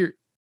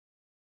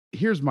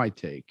 Here's my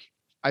take.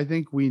 I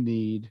think we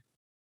need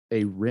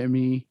a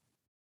Remy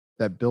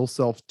that Bill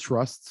Self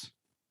trusts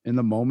in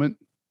the moment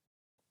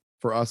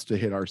for us to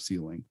hit our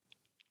ceiling.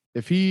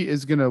 If he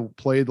is going to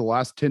play the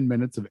last 10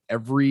 minutes of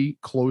every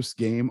close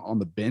game on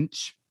the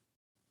bench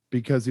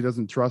because he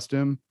doesn't trust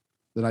him,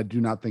 then I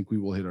do not think we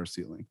will hit our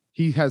ceiling.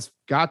 He has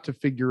got to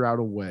figure out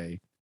a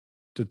way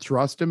to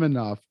trust him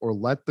enough, or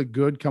let the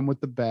good come with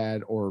the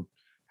bad, or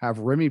have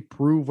Remy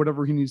prove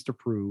whatever he needs to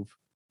prove.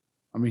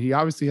 I mean, he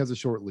obviously has a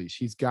short leash.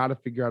 He's got to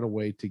figure out a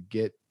way to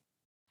get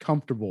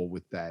comfortable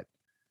with that,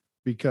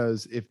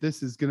 because if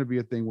this is going to be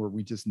a thing where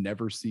we just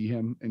never see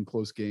him in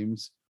close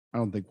games, I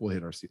don't think we'll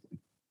hit our ceiling.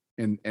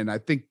 And I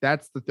think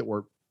that's that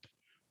we're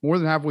more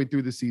than halfway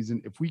through the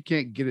season. If we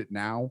can't get it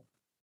now,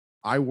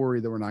 I worry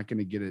that we're not going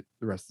to get it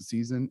the rest of the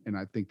season, and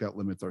I think that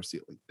limits our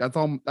ceiling. That's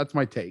all. That's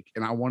my take,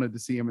 and I wanted to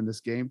see him in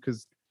this game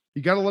because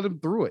you got to let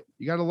him through it.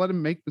 You got to let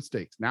him make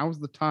mistakes. Now is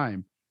the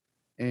time,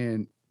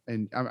 and I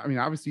mean,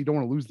 obviously you don't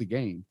want to lose the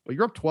game, but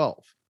you're up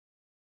 12,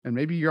 and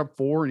maybe you're up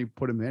 4, and you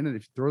put him in, and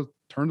if he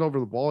turns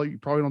over the ball, you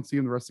probably don't see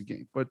him the rest of the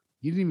game. But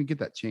he didn't even get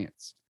that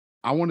chance.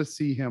 I want to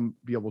see him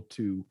be able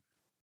to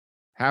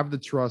have the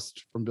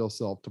trust from Bill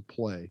Self to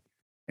play,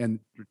 and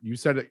you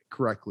said it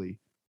correctly.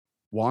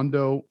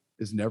 Wando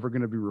is never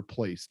going to be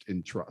replaced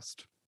in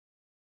trust.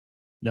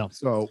 No.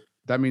 So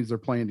that means they're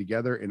playing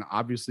together. And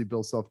obviously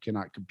Bill Self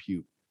cannot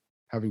compute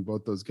having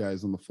both those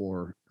guys on the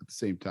floor at the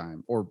same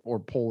time, or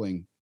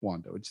pulling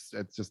Wando.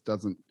 It just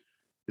doesn't,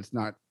 it's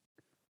not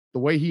the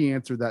way he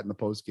answered that in the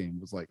post game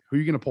was like, who are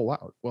you going to pull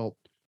out? Well,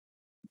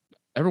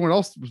 everyone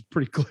else was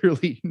pretty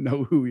clearly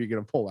know who you're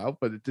going to pull out,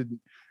 but it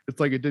didn't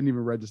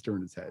even register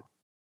in his head.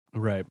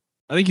 Right.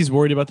 I think he's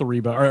worried about the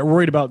rebound, or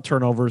worried about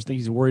turnovers. I think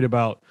he's worried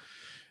about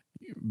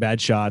bad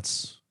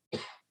shots.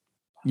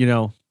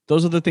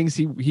 Those are the things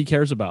he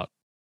cares about.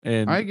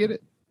 And I get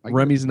it.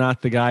 Remy's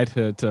not the guy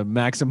to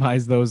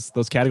maximize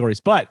those categories.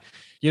 But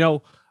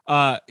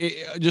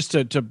just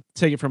to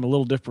take it from a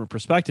little different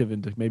perspective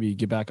and to maybe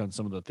get back on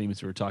some of the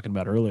themes we were talking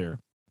about earlier.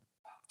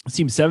 This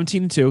team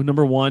 17-2,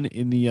 number 1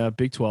 in the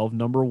Big 12,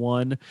 number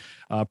 1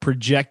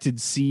 projected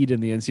seed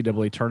in the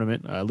NCAA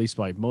tournament, at least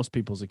by most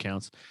people's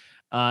accounts.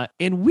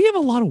 And we have a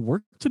lot of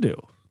work to do.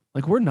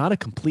 Like, we're not a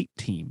complete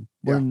team.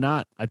 We're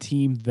not a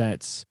team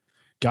that's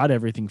got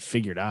everything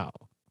figured out.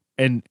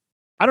 And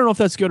I don't know if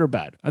that's good or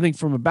bad. I think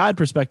from a bad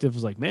perspective,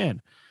 it's like,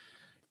 man,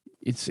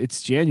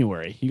 it's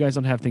January. You guys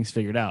don't have things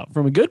figured out.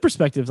 From a good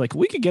perspective, like,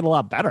 we could get a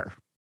lot better.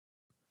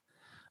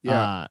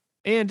 Yeah.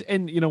 And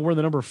we're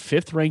the number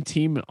 5th ranked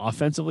team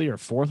offensively, or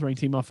 4th ranked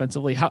team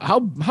offensively.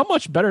 How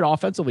much better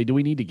offensively do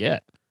we need to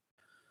get?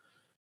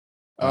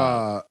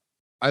 I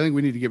think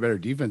we need to get better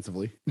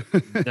defensively.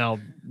 now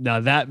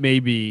that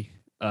may be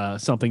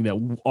something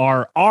that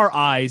our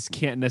eyes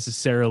can't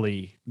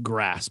necessarily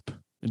grasp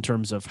in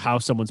terms of how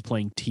someone's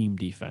playing team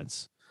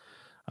defense.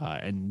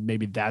 And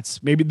maybe that's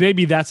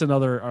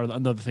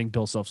another thing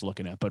Bill Self's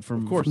looking at. But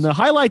from the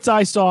highlights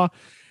I saw,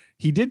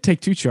 he did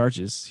take 2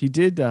 charges. He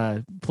did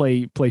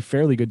play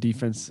fairly good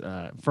defense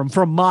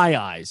from my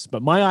eyes,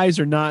 but my eyes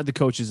are not the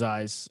coach's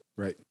eyes.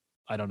 Right.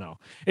 I don't know.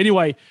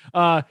 Anyway,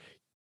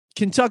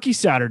 Kentucky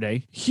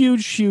Saturday,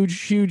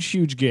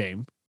 huge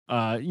game.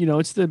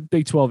 It's the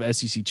Big 12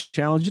 SEC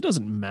Challenge. It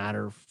doesn't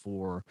matter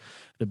for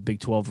the Big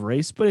 12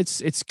 race, but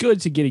it's good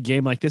to get a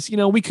game like this.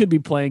 We could be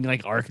playing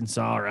like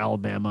Arkansas or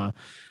Alabama,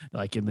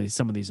 like in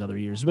some of these other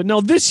years. But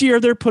no, this year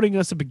they're putting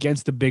us up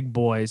against the big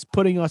boys,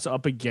 putting us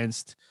up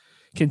against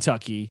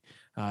Kentucky.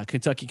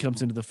 Kentucky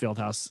comes into the field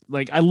house.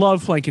 Like, I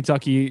love playing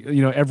Kentucky,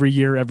 every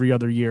year, every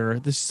other year.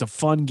 This is a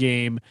fun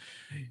game.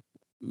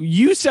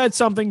 You said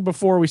something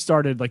before we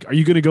started. Like, are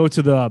you going to go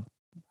to the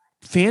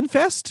Fan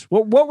Fest?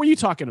 What were you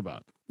talking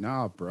about?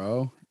 Nah,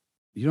 bro.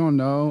 You don't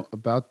know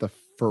about the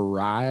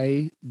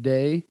Friday,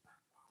 the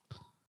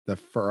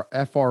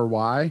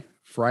FRY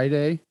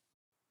Friday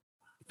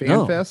Fan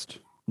No. Fest?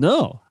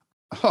 No.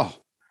 Oh,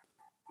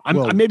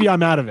 Maybe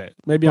I'm out of it.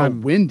 Maybe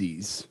I'm.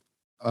 Wendy's.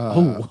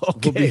 Oh,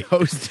 Will be okay.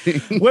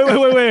 hosting.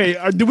 Wait.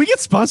 Do we get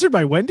sponsored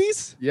by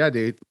Wendy's? Yeah,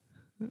 dude.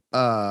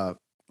 The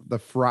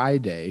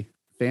Friday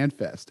Fan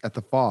Fest at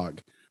the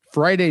Fog,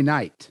 Friday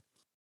night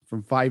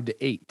from 5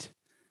 to 8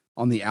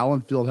 on the Allen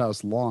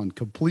Fieldhouse lawn,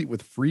 complete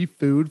with free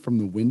food from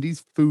the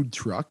Wendy's food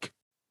truck.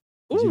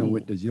 Did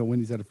you know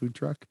Wendy's had a food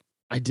truck?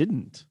 I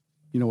didn't.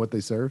 You know what they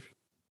serve?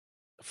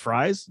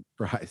 Fries?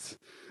 Fries.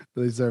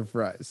 They serve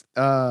fries.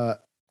 A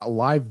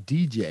live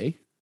DJ.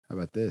 How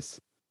about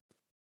this?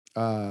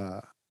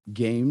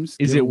 Games.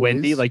 Is it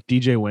Wendy, giveaways. like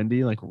DJ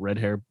Wendy, like red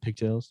hair,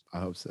 pigtails? I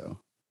hope so.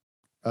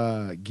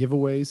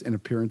 Giveaways and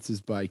appearances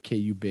by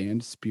KU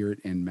Band, Spirit,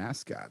 and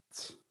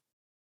Mascots.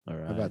 All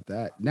right. How about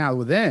that?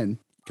 Now, then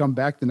come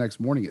back the next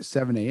morning at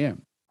 7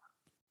 a.m.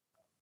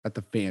 at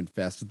the Fan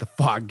Fest. The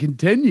Fog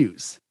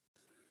continues.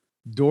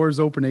 Doors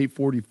open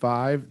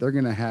 8:45. They're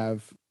gonna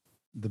have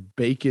the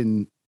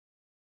bacon,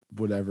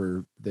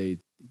 bacon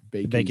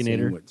Baconator.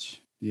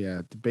 sandwich.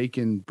 Yeah, the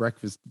bacon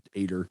breakfast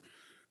eater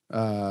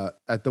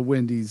at the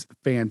Wendy's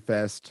Fan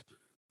Fest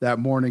that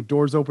morning.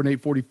 Doors open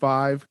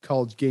 8:45.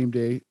 College Game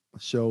Day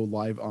show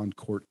live on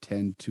court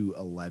 10 to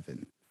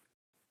 11.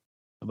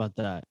 How about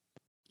that?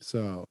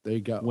 So there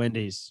you go.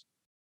 Wendy's.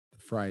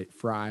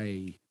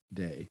 Friday.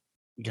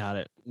 Got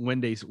it.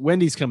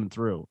 Wendy's coming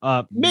through.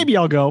 Maybe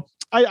I'll go.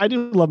 I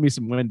do love me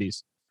some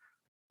Wendy's.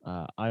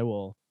 I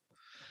will.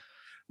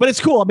 But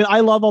it's cool. I mean, I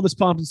love all this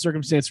pomp and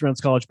circumstance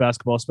around college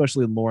basketball,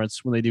 especially in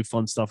Lawrence when they do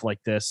fun stuff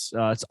like this.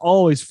 It's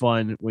always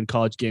fun when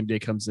College Game Day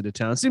comes into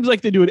town. It seems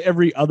like they do it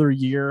every other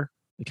year.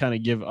 They kind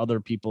of give other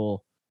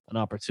people an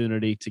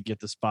opportunity to get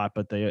the spot,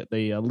 but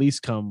they at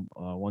least come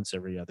once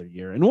every other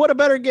year. And what a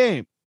better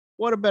game!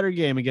 What a better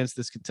game against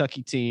this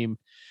Kentucky team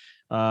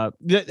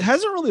that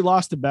hasn't really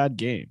lost a bad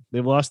game.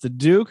 They've lost to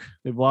Duke,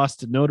 they've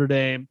lost to Notre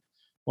Dame,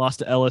 lost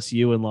to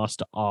LSU, and lost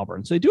to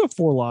Auburn. So they do have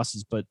 4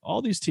 losses, but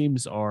all these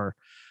teams are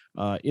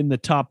in the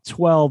top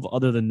 12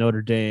 other than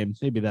Notre Dame.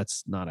 Maybe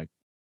that's not a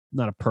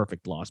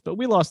perfect loss, but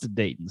we lost to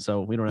Dayton,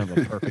 so we don't have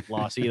a perfect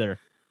loss either.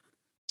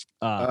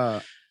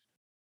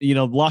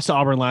 Lost to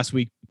Auburn last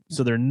week,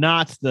 so they're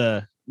not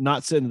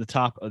sitting at the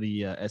top of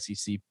the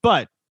SEC,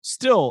 but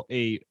still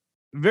a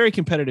very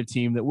competitive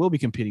team that will be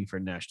competing for a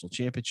national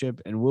championship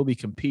and will be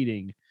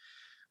competing.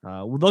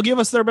 They'll give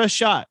us their best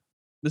shot.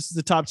 This is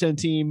the top 10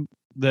 team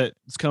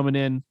that's coming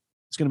in.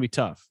 It's going to be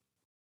tough.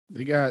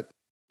 They got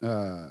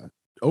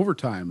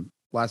overtime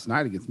last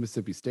night against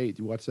Mississippi State.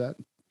 You watch that?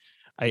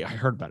 I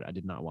heard about it. I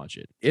did not watch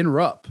it. In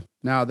Rupp.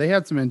 Now they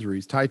had some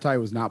injuries. Ty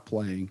was not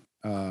playing.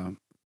 I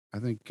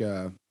think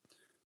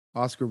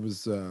Oscar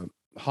was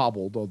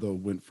hobbled, although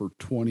went for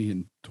 20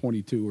 and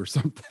 22 or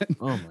something.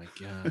 Oh my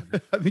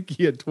God. I think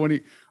he had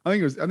 20. I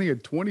think he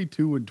had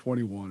 22 and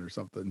 21 or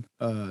something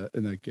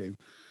in that game.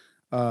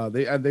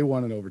 They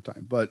won in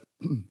overtime, but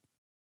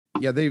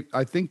yeah,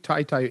 I think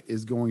Ty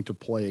is going to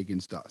play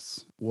against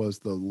us was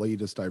the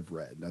latest I've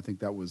read. I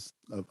think that was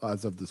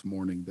as of this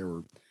morning. There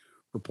were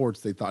reports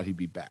they thought he'd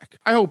be back.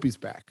 I hope he's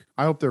back.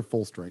 I hope they're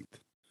full strength.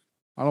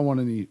 I don't want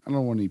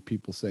any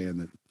people saying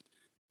that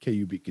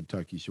KU beat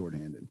Kentucky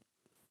shorthanded.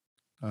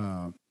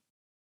 I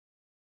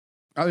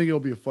think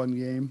it'll be a fun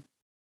game.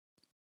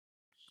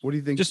 What do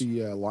you think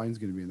the line's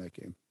going to be in that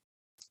game?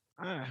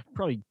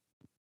 Probably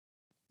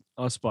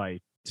us by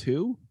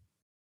 2.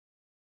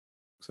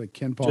 Looks like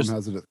Ken Palm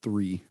has it at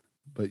 3,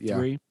 but yeah,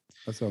 3.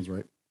 That sounds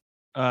right.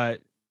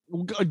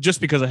 Just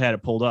because I had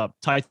it pulled up,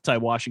 Ty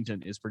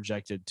Washington is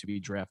projected to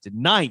be drafted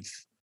 9th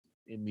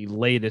in the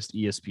latest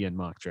ESPN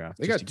mock draft.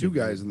 They got 2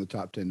 guys in the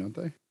top 10, don't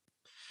they?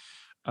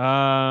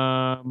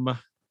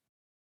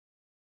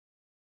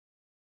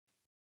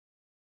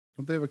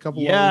 Don't they have a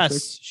couple?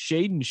 Yes,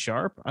 Shaden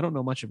Sharp. I don't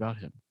know much about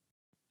him.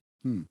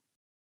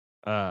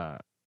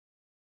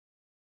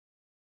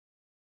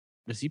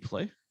 Does he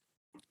play?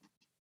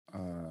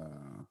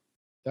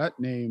 That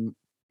name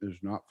is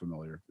not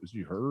familiar. Is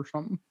he her or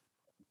something?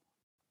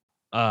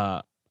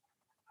 I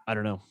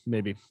don't know.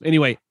 Maybe.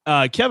 Anyway,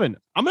 Kevin,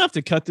 I'm gonna have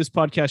to cut this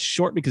podcast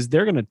short because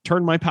they're gonna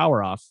turn my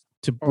power off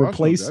to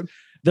replace.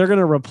 They're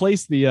gonna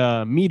replace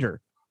the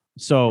meter.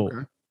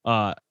 So,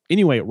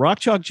 anyway, Rock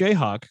Chalk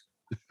Jayhawk.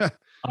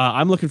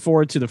 I'm looking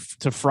forward to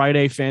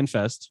Friday Fan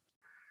Fest.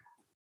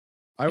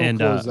 I will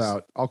close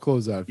out. I'll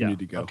close out if you need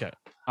to go. Okay.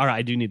 All right.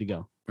 I do need to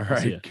go. All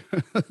right.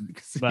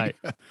 Bye.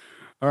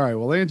 All right.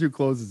 Well, Andrew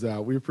closes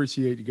out. We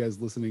appreciate you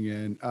guys listening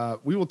in.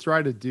 We will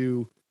try to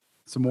do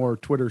some more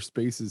Twitter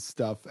Spaces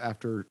stuff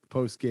after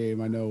post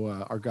game. I know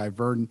our guy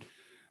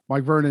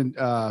Mike Vernon,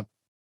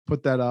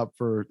 put that up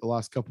for the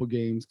last couple of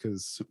games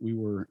because we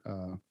were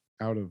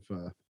out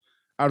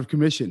of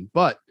commission.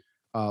 But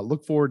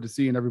look forward to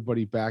seeing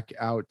everybody back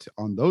out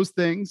on those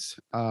things.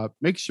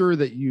 Make sure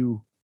that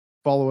you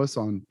follow us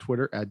on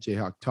Twitter at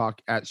Jayhawk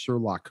Talk, at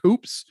Sherlock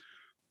Hoops.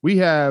 We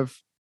have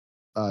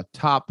a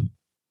top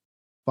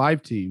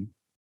 5 team.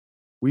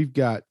 We've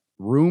got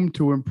room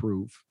to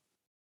improve.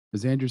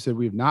 As Andrew said,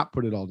 we have not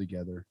put it all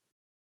together.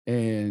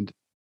 And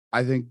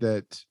I think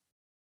that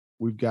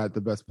we've got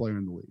the best player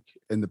in the league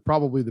and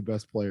probably the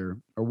best player,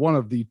 or one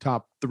of the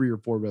top 3 or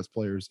 4 best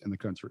players in the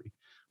country.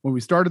 When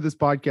we started this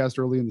podcast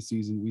early in the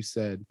season, we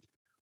said,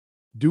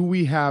 do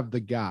we have the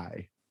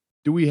guy?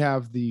 Do we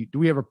have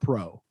a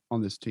pro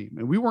on this team?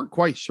 And we weren't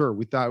quite sure.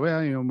 We thought,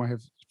 well, we might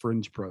have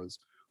fringe pros.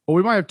 Well,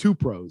 we might have 2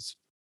 pros.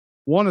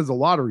 One is a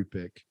lottery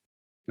pick.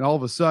 And all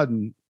of a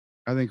sudden,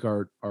 I think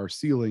our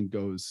ceiling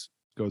goes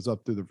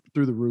up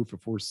through the roof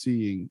if we're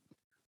seeing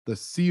the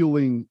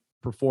ceiling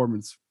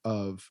performance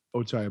of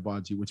Ochai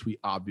Agbaji, which we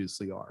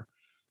obviously are.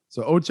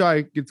 So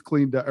Ochai gets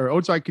cleaned up, or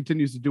Ochai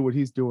continues to do what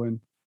he's doing.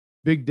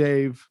 Big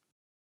Dave,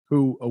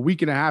 who a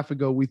week and a half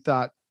ago we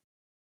thought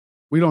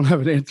we don't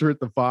have an answer at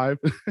the 5,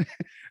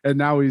 and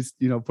now he's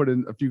put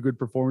in a few good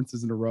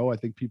performances in a row. I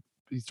think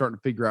he's starting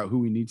to figure out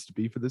who he needs to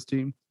be for this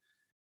team.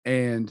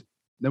 And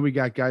then we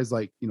got guys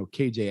like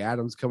KJ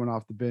Adams coming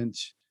off the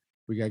bench.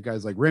 We got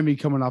guys like Remy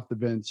coming off the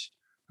bench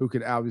who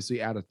could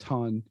obviously add a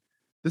ton.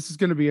 This is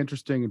going to be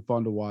interesting and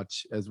fun to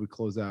watch as we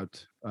close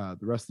out the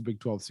rest of the Big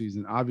 12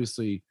 season.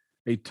 Obviously,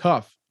 a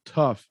tough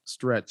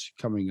stretch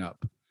coming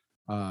up.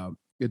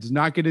 It does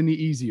not get any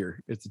easier.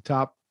 It's a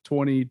top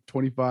 20,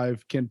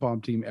 25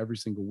 KenPom team every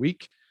single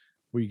week.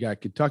 We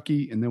got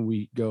Kentucky, and then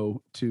we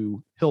go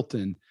to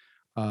Hilton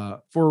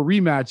for a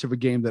rematch of a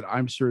game that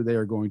I'm sure they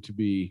are going to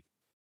be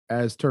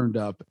as turned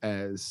up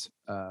as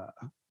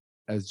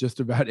just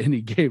about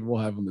any game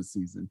we'll have in the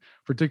season,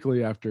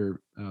 particularly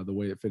after the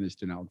way it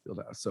finished in Allen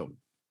Fieldhouse. So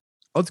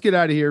let's get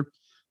out of here.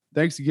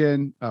 Thanks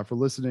again for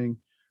listening.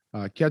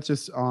 Catch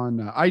us on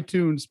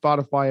iTunes,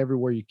 Spotify,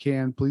 everywhere you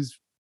can. Please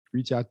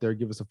reach out there,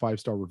 give us a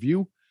 5-star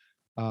review.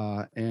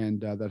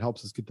 And that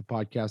helps us get the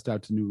podcast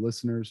out to new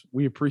listeners.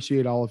 We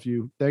appreciate all of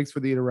you. Thanks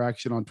for the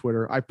interaction on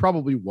Twitter. I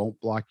probably won't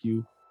block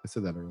you. I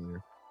said that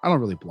earlier. I don't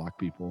really block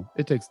people.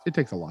 It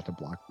takes a lot to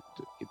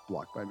get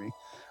blocked by me.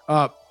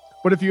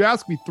 But if you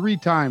ask me 3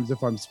 times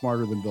if I'm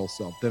smarter than Bill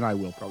Self, then I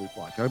will probably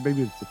block.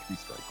 Maybe it's a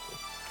 3-strike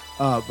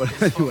rule.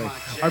 But anyway,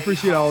 I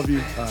appreciate all of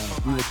you.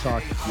 We will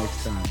talk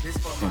next time. This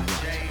for my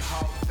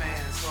Jayhawk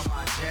fans, for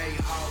my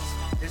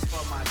Jayhawks. This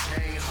for my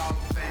Jayhawk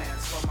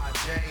fans, for my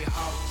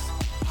Jayhawks.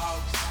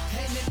 Hawks.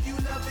 And if you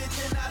love it,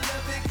 then I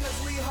love it,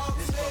 cause we Hawks.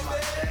 This for my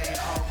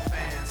Jayhawk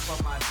fans,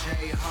 for my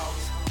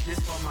Jayhawks. This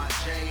for my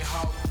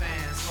Jayhawk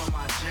fans, for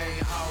my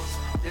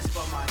Jayhawks. This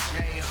for my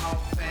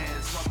Jayhawk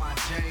fans, for my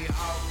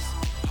Jayhawks.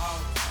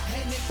 Hawks.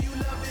 And if you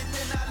love it,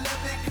 then I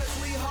love it, cause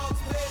we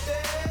Hawks,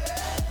 baby.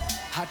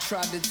 I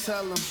tried to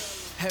tell them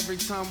every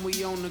time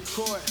we on the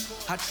court.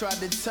 I tried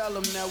to tell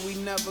them that we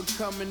never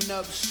coming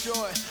up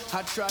short.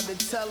 I tried to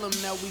tell them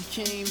that we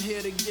came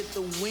here to get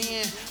the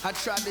win. I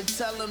tried to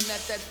tell them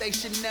that they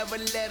should never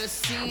let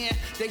us in.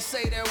 They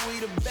say that we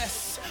the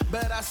best,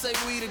 but I say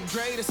we the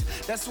greatest.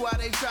 That's why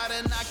they try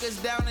to knock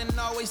us down and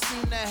always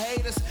seem to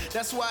hate us.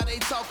 That's why they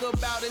talk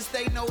about us,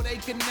 they know they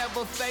can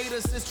never fade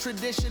us. It's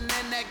tradition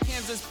and that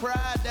Kansas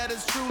pride that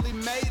has truly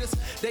made us.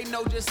 They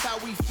know just how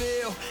we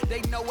feel.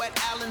 They know at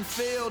Allen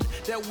Field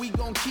that we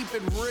gon' keep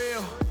it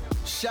real.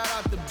 Shout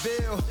out to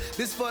Bill.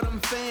 This for them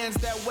fans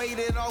that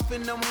waited off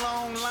in them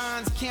long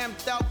lines,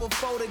 camped out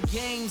before the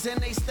games, and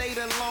they stayed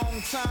a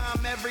long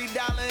time. Every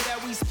dollar that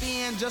we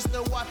spend just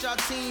to watch our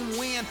team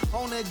win,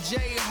 on a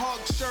Jayhawk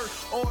shirt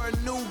or a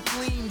new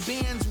clean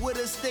Benz with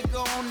a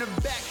sticker on the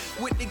back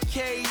with the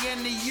K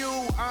and the U.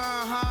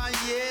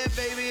 Yeah,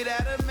 baby,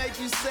 that'll make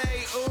you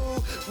say,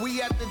 ooh.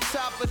 We at the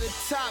top of the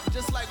top,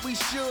 just like we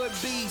should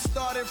be.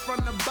 Started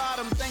from the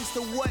bottom, thanks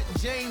to what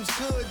James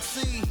could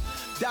see.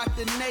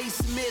 Dr.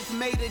 Naismith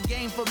made a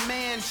game for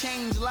man,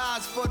 changed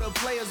lives for the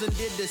players, and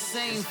did the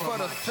same for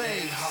the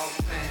fans. Jayhawk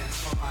fans,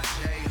 for my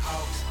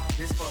Jayhawks.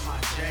 This for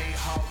my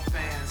Jayhawk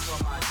fans,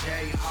 for my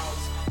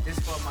Jayhawks. This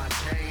for my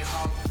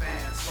Jayhawk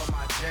fans, for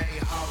my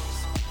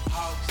Jayhawks.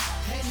 Hawks.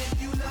 And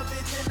if you love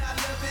it, then I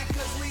love it,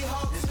 cause we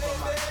Hawks, this baby.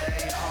 For my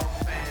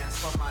Jayhawk fans,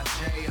 for my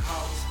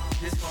Jayhawks.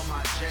 This for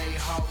my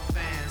Jayhawk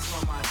fans,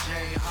 for my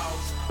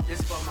Jayhawks.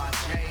 This for my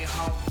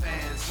Jayhawk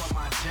fans, for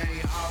my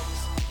Jayhawks.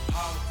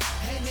 Hawks.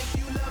 And if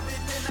you love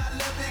it, then I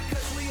love it,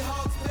 cause we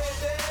Hawks,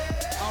 baby.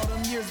 All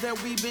them years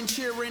that we've been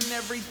cheering,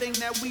 everything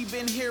that we've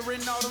been hearing,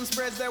 all them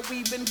spreads that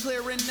we've been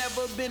clearing.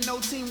 Never been no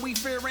team we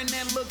fearing,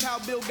 and look how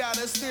Bill got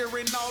us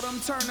steering. All them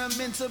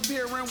tournaments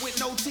appearing with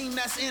no team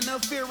that's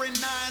interfering.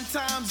 9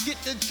 times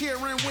get to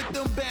cheering with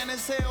them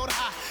banners held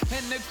high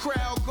and the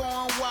crowd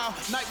going wild.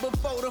 Night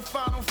before the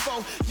Final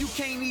Four, you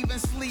can't even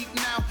sleep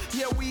now.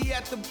 Yeah, we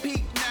at the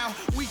peak now.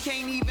 We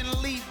can't even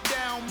leap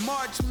down.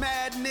 March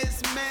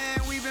Madness, man,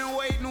 we've been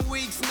waiting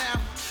weeks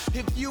now.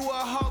 If you a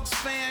Hawks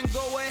fan,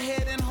 go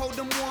ahead and hold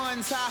them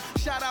ones high.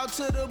 Shout out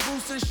to the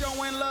boosters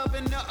showing love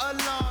and the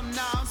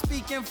alumni. I'm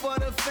speaking for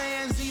the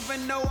fans,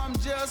 even though I'm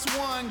just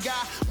one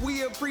guy.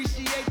 We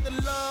appreciate the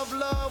love,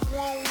 love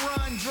won't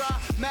run dry.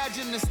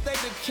 Imagine the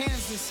state of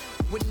Kansas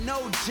with no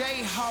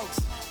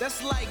Jayhawks.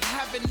 That's like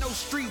having no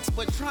streets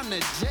but trying to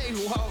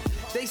jaywalk.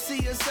 They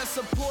see us as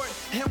support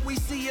and we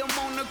see them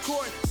on the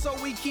court. So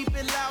we keep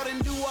it loud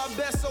and do our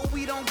best so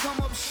we don't come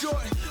up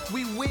short.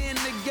 We win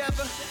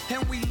together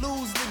and we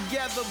lose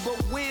together.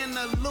 But win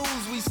or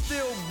lose, we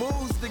still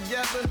booze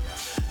together.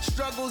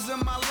 Struggles in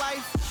my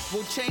life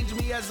will change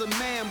me as a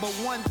man. But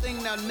one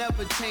thing that'll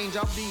never change,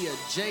 I'll be a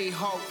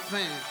Jayhawk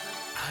fan.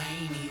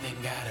 I ain't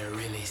even gotta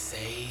really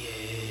say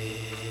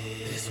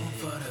it. This one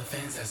for the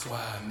fans, that's why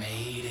I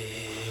made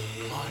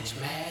it. March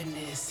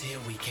Madness, here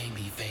we can't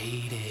be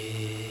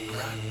faded.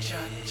 Rock,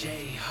 chuck,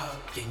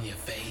 Jayhawk in your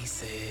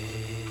faces.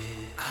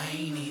 I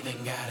ain't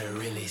even gotta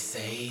really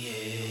say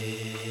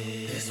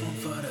it. This one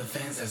for the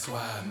fans, that's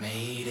why I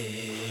made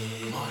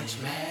it. March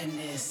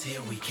Madness,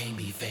 here we can't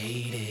be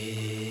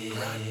faded.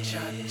 Rock,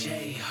 chuck,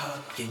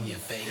 Jayhawk in your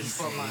faces. It's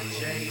for my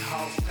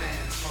Jayhawk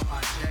fans, for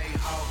my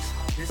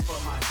Jayhawks. This for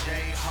my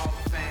Jayhawk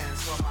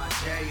fans, for my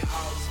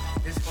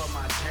Jayhawks. This for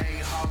my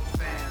Jayhawk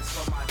fans,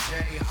 for my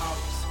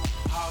Jayhawks.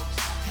 Hawks.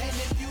 And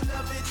if you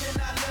love it,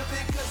 then I love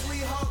it, cause we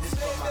Hawks, this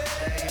baby. For my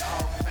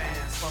Jayhawk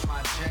fans, for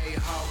my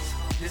Jayhawks.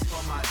 This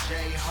for my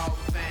Jayhawk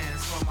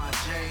fans, for my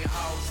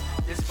Jayhawks.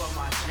 This for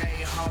my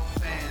Jayhawk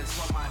fans,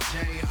 for my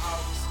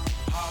Jayhawks.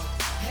 Hawks.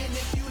 And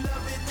if you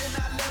love it, then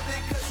I love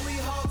it, cause we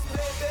Hawks,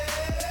 baby.